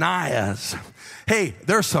some Benaiahs. Hey,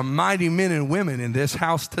 there's some mighty men and women in this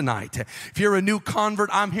house tonight. If you're a new convert,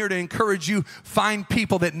 I'm here to encourage you. Find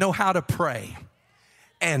people that know how to pray.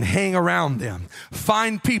 and hang around them.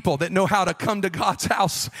 Find people that know how to come to God's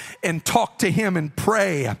house and talk to Him and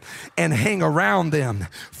pray and hang around them.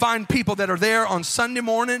 Find people that are there on Sunday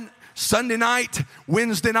morning, Sunday night,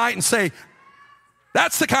 Wednesday night, and say,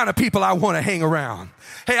 that's the kind of people I want to hang around.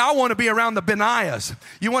 Hey, I want to be around the Benaiahs.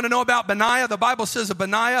 You want to know about Benaiah? The Bible says of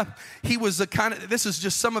Benaiah, he was the kind of, this is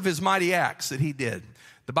just some of his mighty acts that he did.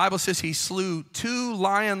 The Bible says he slew 2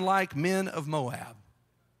 lion-like men of Moab.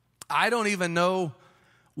 I don't even know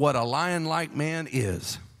what a lion-like man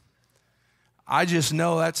is. I just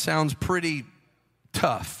know that sounds pretty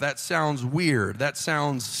tough. That sounds weird. That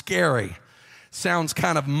sounds scary. Sounds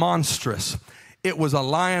kind of monstrous. It was a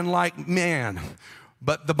lion-like man.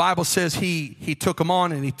 But the Bible says he took them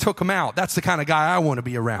on and he took them out. That's the kind of guy I want to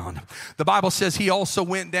be around. The Bible says he also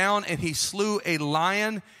went down and he slew a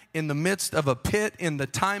lion in the midst of a pit in the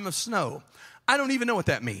time of snow. I don't even know what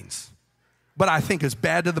that means, but I think it's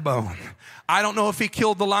bad to the bone. I don't know if he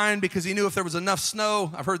killed the lion because he knew if there was enough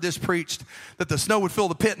snow, I've heard this preached, that the snow would fill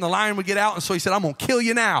the pit and the lion would get out. And so he said, I'm going to kill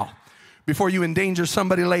you now before you endanger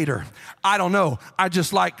somebody later. I don't know. I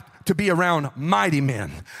just like to be around mighty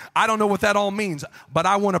men. I don't know what that all means, but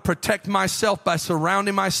I want to protect myself by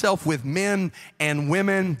surrounding myself with men and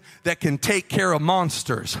women that can take care of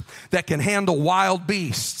monsters, that can handle wild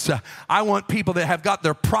beasts. I want people that have got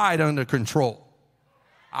their pride under control.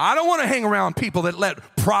 I don't want to hang around people that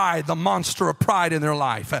let pride, the monster of pride in their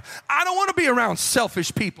life. I don't want to be around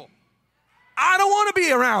selfish people. I don't want to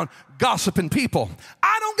be around gossiping people.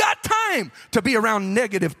 I don't got time to be around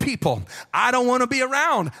negative people. I don't want to be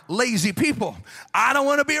around lazy people. I don't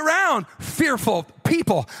want to be around fearful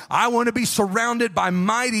people. I want to be surrounded by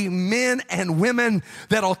mighty men and women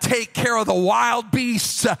that'll take care of the wild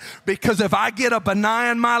beasts, because if I get a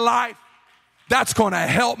Benaiah in my life, that's going to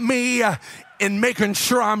help me in making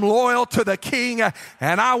sure I'm loyal to the King,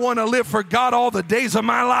 and I want to live for God all the days of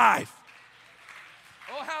my life.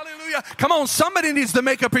 Hallelujah. Come on, somebody needs to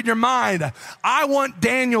make up in your mind, I want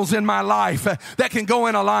Daniels in my life that can go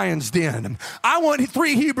in a lion's den. I want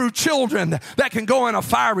 3 Hebrew children that can go in a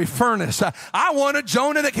fiery furnace. I want a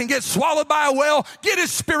Jonah that can get swallowed by a whale, get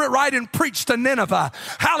his spirit right, and preach to Nineveh.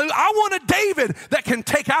 Hallelujah. I want a David that can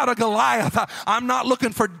take out a Goliath. I'm not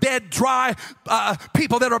looking for dead, dry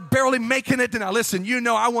people that are barely making it. Now listen, you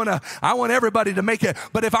know I want everybody to make it,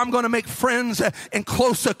 but if I'm going to make friends and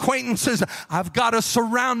close acquaintances, I've got to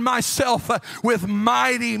surround myself with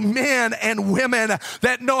mighty men and women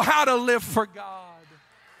that know how to live for God.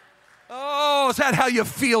 Oh, is that how you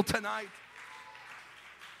feel tonight?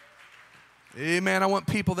 Amen. I want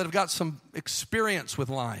people that have got some experience with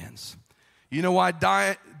lions. You know why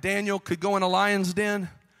Daniel could go in a lion's den?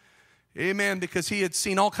 Amen. Because he had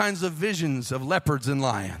seen all kinds of visions of leopards and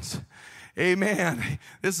lions. Amen.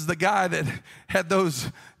 This is the guy that had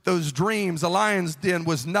those dreams. A lion's den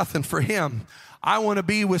was nothing for him. I want to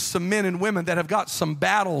be with some men and women that have got some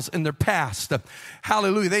battles in their past.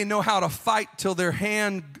 Hallelujah. They know how to fight till their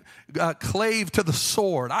hand clave to the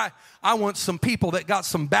sword. I want some people that got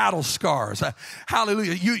some battle scars.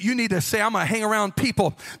 Hallelujah. You need to say, I'm going to hang around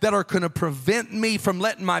people that are going to prevent me from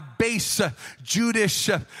letting my base, Judas,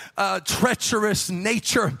 treacherous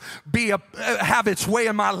nature have its way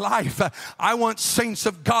in my life. I want saints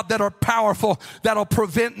of God that are powerful, that'll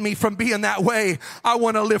prevent me from being that way. I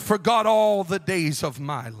want to live for God all the days of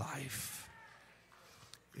my life.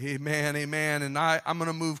 Amen, amen. And I'm going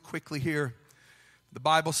to move quickly here. The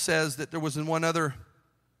Bible says that there was one other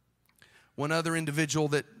individual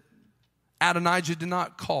that Adonijah did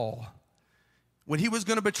not call. When he was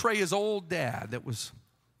going to betray his old dad that was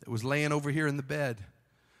laying over here in the bed.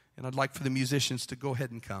 And I'd like for the musicians to go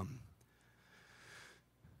ahead and come.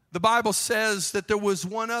 The Bible says that there was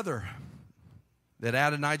one other that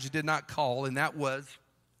Adonijah did not call, and that was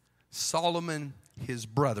Solomon, his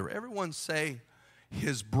brother. Everyone say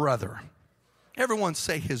his brother. Everyone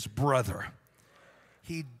say his brother.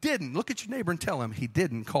 He didn't. Look at your neighbor and tell him he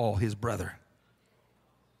didn't call his brother.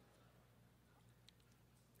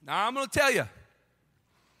 Now I'm going to tell you,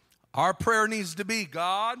 our prayer needs to be,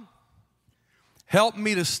 God, help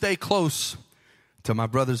me to stay close to my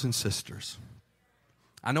brothers and sisters.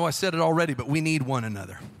 I know I said it already, but we need one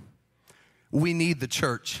another. We need the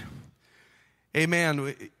church.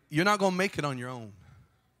 Amen. You're not going to make it on your own.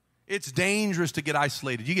 It's dangerous to get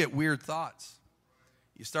isolated. You get weird thoughts.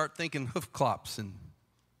 You start thinking hoof clops and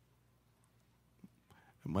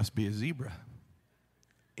it must be a zebra.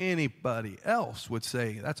 Anybody else would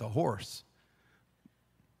say that's a horse.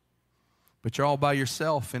 But you're all by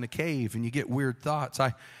yourself in a cave and you get weird thoughts.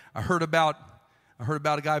 I heard about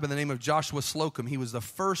a guy by the name of Joshua Slocum. He was the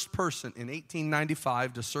first person in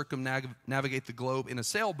 1895 to circumnavigate the globe in a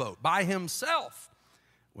sailboat by himself.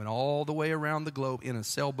 Went all the way around the globe in a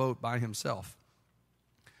sailboat by himself.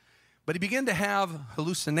 But he began to have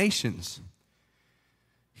hallucinations.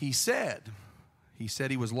 He said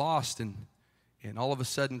he was lost, and all of a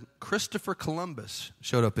sudden, Christopher Columbus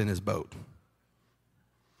showed up in his boat.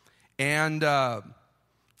 And no,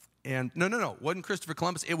 it wasn't Christopher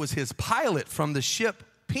Columbus. It was his pilot from the ship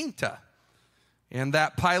Pinta. And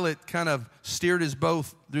that pilot kind of steered his boat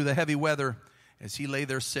through the heavy weather as he lay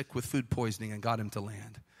there sick with food poisoning and got him to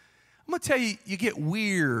land. I'm going to tell you, you get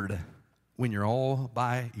weird when you're all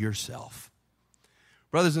by yourself.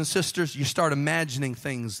 Brothers and sisters, you start imagining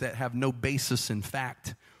things that have no basis in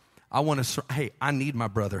fact. I need my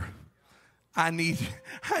brother. I need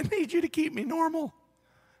you to keep me normal.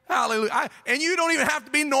 Hallelujah. And you don't even have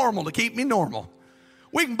to be normal to keep me normal.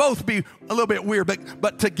 We can both be a little bit weird,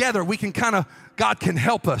 but together we can God can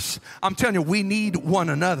help us. I'm telling you, we need one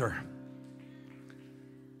another.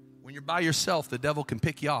 When you're by yourself, the devil can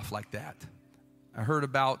pick you off like that. I heard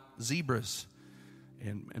about zebras,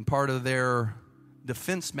 and part of their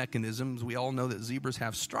defense mechanisms, we all know that zebras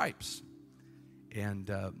have stripes.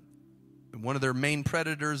 And one of their main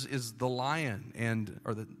predators is the lion,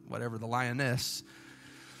 or the lioness.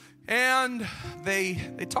 And they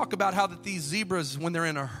talk about how that these zebras, when they're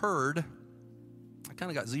in a herd, I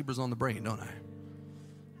kind of got zebras on the brain, don't I?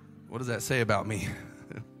 What does that say about me?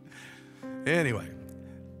 Anyway,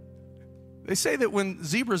 they say that when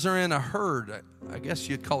zebras are in a herd, I guess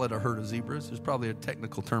you'd call it a herd of zebras. There's probably a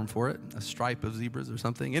technical term for it, a stripe of zebras or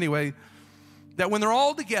something. Anyway, that when they're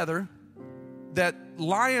all together, that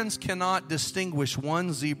lions cannot distinguish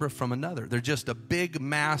one zebra from another. They're just a big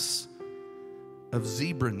mass of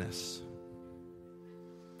zebra-ness.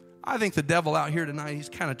 I think the devil out here tonight, he's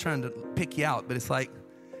kind of trying to pick you out, but it's like,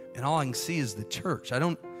 and all I can see is the church. I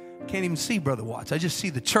can't even see Brother Watts. I just see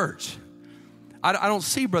the church. I don't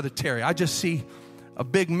see Brother Terry. I just see a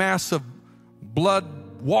big mass of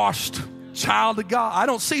blood-washed child of God. I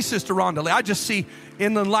don't see Sister Rhonda Lee. I just see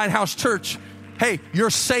in the Lighthouse Church, hey, you're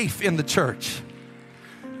safe in the church.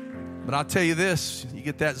 But I'll tell you this, you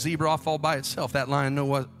get that zebra off all by itself, that lion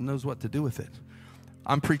knows what to do with it.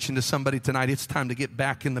 I'm preaching to somebody tonight. It's time to get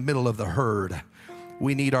back in the middle of the herd.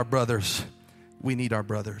 We need our brothers. We need our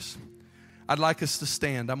brothers. I'd like us to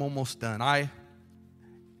stand. I'm almost done.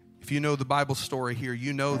 If you know the Bible story here,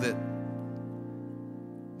 you know that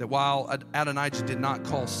while Adonijah did not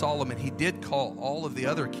call Solomon, he did call all of the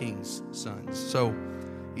other king's sons. So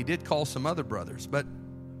he did call some other brothers. But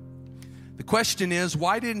the question is,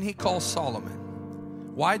 why didn't he call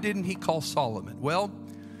Solomon? Why didn't he call Solomon? Well,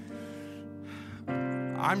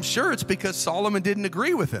 I'm sure it's because Solomon didn't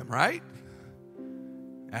agree with him, right?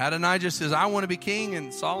 Adonijah says, I want to be king,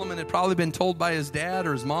 and Solomon had probably been told by his dad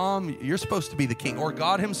or his mom, you're supposed to be the king, or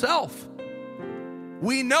God himself.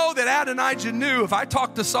 We know that Adonijah knew, if I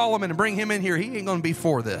talk to Solomon and bring him in here, he ain't going to be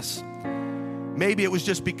for this. Maybe it was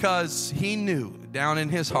just because he knew down in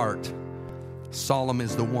his heart, Solomon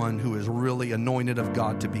is the one who is really anointed of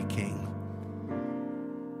God to be king.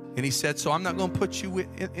 And he said, so I'm not going to put you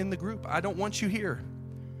in the group. I don't want you here.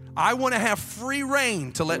 I want to have free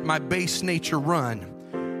reign to let my base nature run.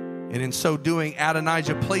 And in so doing,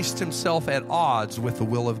 Adonijah placed himself at odds with the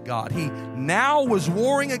will of God. He now was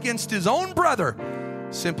warring against his own brother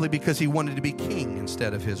simply because he wanted to be king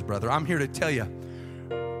instead of his brother. I'm here to tell you,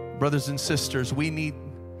 brothers and sisters, we need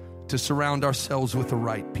to surround ourselves with the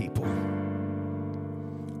right people.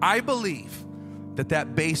 I believe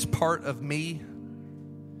that base part of me,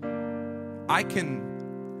 I can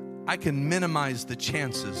minimize the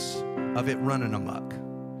chances of it running amok.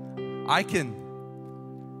 I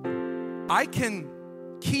can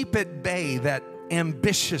keep at bay that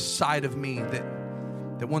ambitious side of me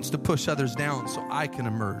that wants to push others down so I can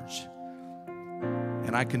emerge.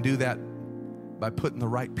 And I can do that by putting the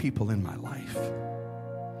right people in my life.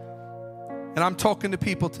 And I'm talking to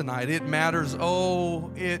people tonight. It matters.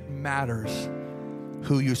 Oh, it matters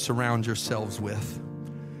who you surround yourselves with.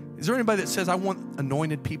 Is there anybody that says, I want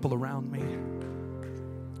anointed people around me?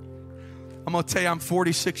 I'm going to tell you, I'm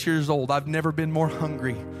 46 years old. I've never been more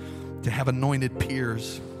hungry to have anointed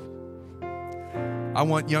peers. I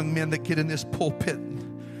want young men that get in this pulpit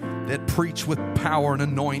that preach with power and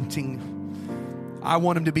anointing. I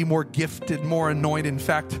want them to be more gifted, more anointed. In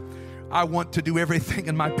fact, I want to do everything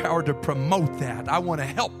in my power to promote that. I want to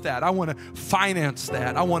help that. I want to finance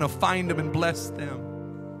that. I want to find them and bless them.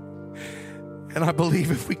 And I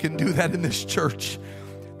believe if we can do that in this church,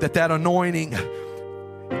 that anointing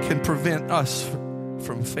can prevent us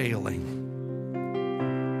from failing.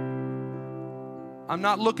 I'm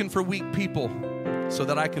not looking for weak people so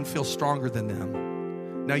that I can feel stronger than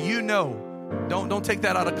them. Now, you know, don't take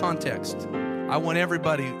that out of context. I want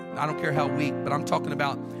everybody, I don't care how weak, but I'm talking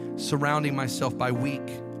about surrounding myself by weak,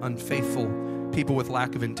 unfaithful people with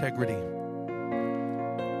lack of integrity.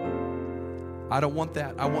 I don't want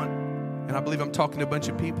that. And I believe I'm talking to a bunch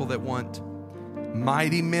of people that want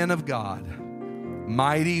mighty men of God,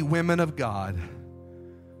 mighty women of God.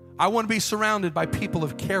 I want to be surrounded by people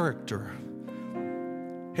of character.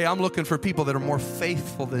 Hey, I'm looking for people that are more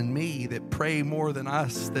faithful than me, that pray more than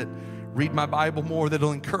us, that read my Bible more,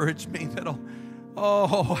 that'll encourage me,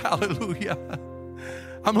 oh, hallelujah.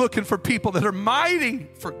 I'm looking for people that are mighty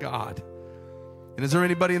for God. And is there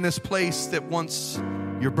anybody in this place that wants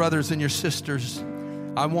your brothers and your sisters?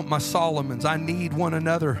 I want my Solomons. I need one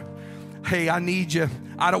another. Hey, I need you.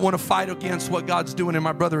 I don't want to fight against what God's doing in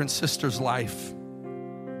my brother and sister's life.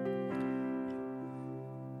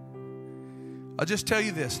 I'll just tell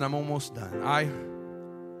you this, and I'm almost done.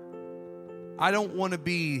 I don't want to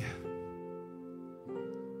be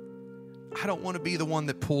the one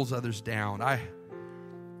that pulls others down. I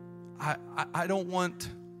don't want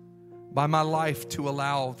by my life to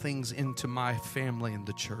allow things into my family and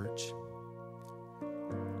the church.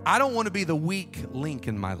 I don't want to be the weak link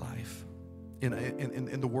in my life,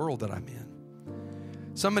 in the world that I'm in.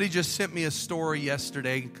 Somebody just sent me a story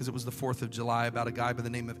yesterday, because it was the 4th of July, about a guy by the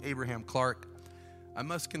name of Abraham Clark. I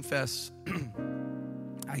must confess,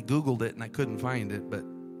 I Googled it and I couldn't find it,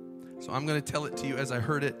 so I'm going to tell it to you as I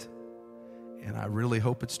heard it, and I really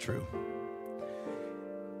hope it's true.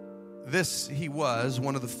 He was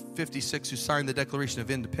one of the 56 who signed the Declaration of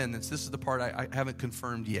Independence. This is the part I haven't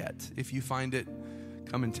confirmed yet. If you find it,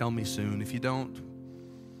 come and tell me soon. If you don't,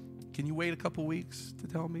 can you wait a couple weeks to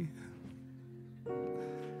tell me?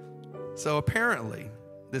 So apparently,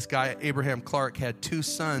 this guy, Abraham Clark, had 2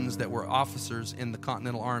 sons that were officers in the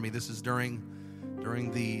Continental Army. This is during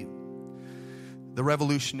the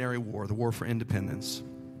Revolutionary War, the War for Independence.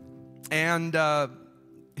 And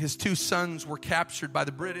his 2 sons were captured by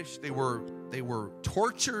the British. They were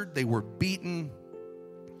tortured. They were beaten.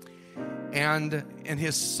 And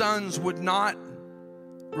his sons would not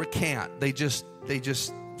recant. They just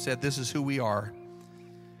said, "This is who we are."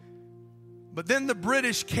 But then the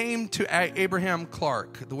British came to Abraham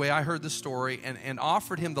Clark, the way I heard the story, and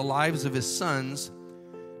offered him the lives of his sons,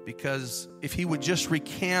 because if he would just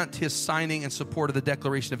recant his signing and support of the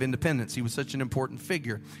Declaration of Independence, he was such an important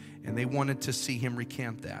figure, and they wanted to see him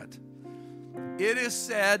recant that. It is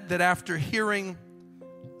said that after hearing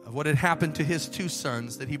of what had happened to his 2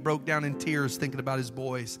 sons, that he broke down in tears thinking about his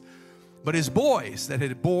boys. But his boys that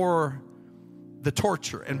had bore the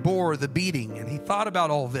torture and bore the beating, and he thought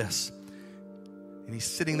about all this. And he's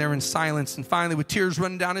sitting there in silence, and finally, with tears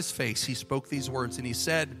running down his face, he spoke these words, and he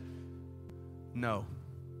said, "No."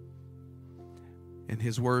 And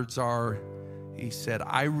his words are, he said,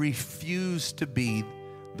 "I refuse to be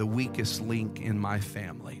the weakest link in my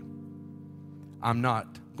family. I'm not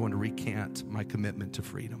going to recant my commitment to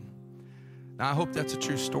freedom." Now, I hope that's a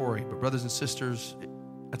true story, but brothers and sisters,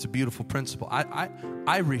 that's a beautiful principle.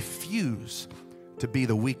 I refuse to be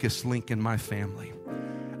the weakest link in my family.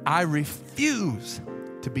 I refuse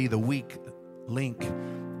to be the weak link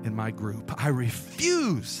in my group. I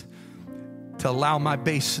refuse to allow my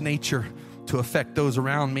base nature to affect those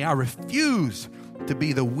around me. I refuse to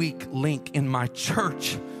be the weak link in my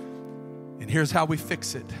church. And here's how we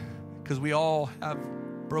fix it, because we all have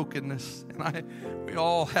brokenness, and we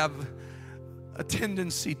all have a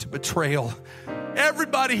tendency to betrayal.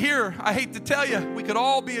 Everybody here, I hate to tell you, we could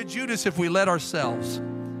all be a Judas if we let ourselves.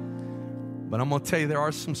 But I'm going to tell you, there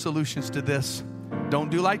are some solutions to this. Don't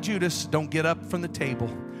do like Judas. Don't get up from the table.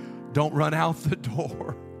 Don't run out the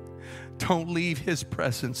door. Don't leave his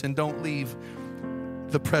presence, and don't leave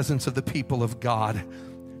the presence of the people of God.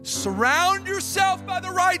 Surround yourself by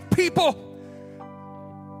the right people.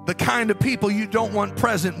 The kind of people you don't want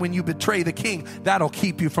present when you betray the king. That'll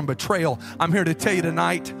keep you from betrayal. I'm here to tell you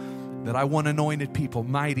tonight that I want anointed people,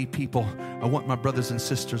 mighty people. I want my brothers and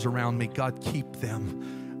sisters around me. God, keep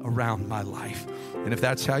them around my life. And if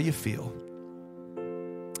that's how you feel,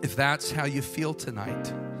 tonight,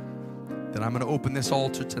 then I'm going to open this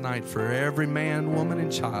altar tonight for every man, woman,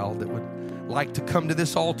 and child that would like to come to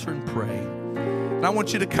this altar and pray. And I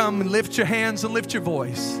want you to come and lift your hands and lift your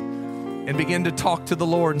voice and begin to talk to the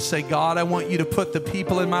Lord and say, "God, I want you to put the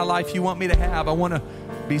people in my life you want me to have. I want to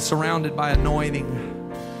be surrounded by anointing.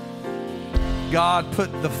 God, put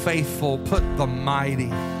the faithful, put the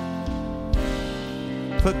mighty,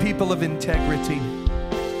 put people of integrity.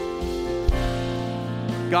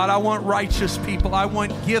 God, I want righteous people. I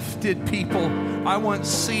want gifted people. I want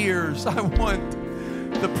seers. I want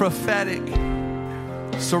the prophetic.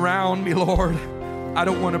 Surround me, Lord. I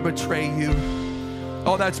don't want to betray you.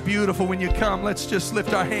 Oh, that's beautiful. When you come, let's just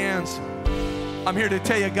lift our hands. I'm here to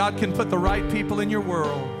tell you, God can put the right people in your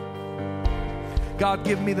world. God,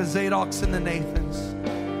 give me the Zadoks and the Nathans.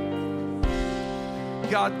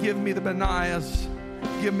 God, give me the Benaiahs.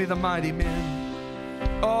 Give me the mighty men.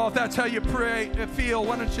 Oh, if that's how you pray, feel,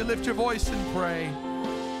 why don't you lift your voice and pray?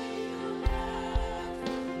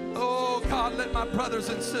 Oh, God, let my brothers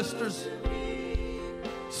and sisters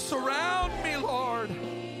surround me, Lord.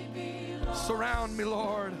 Surround me,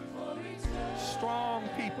 Lord. Strong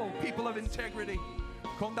people, people of integrity.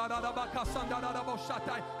 Come on, I'm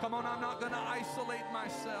not going to isolate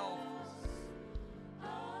myself.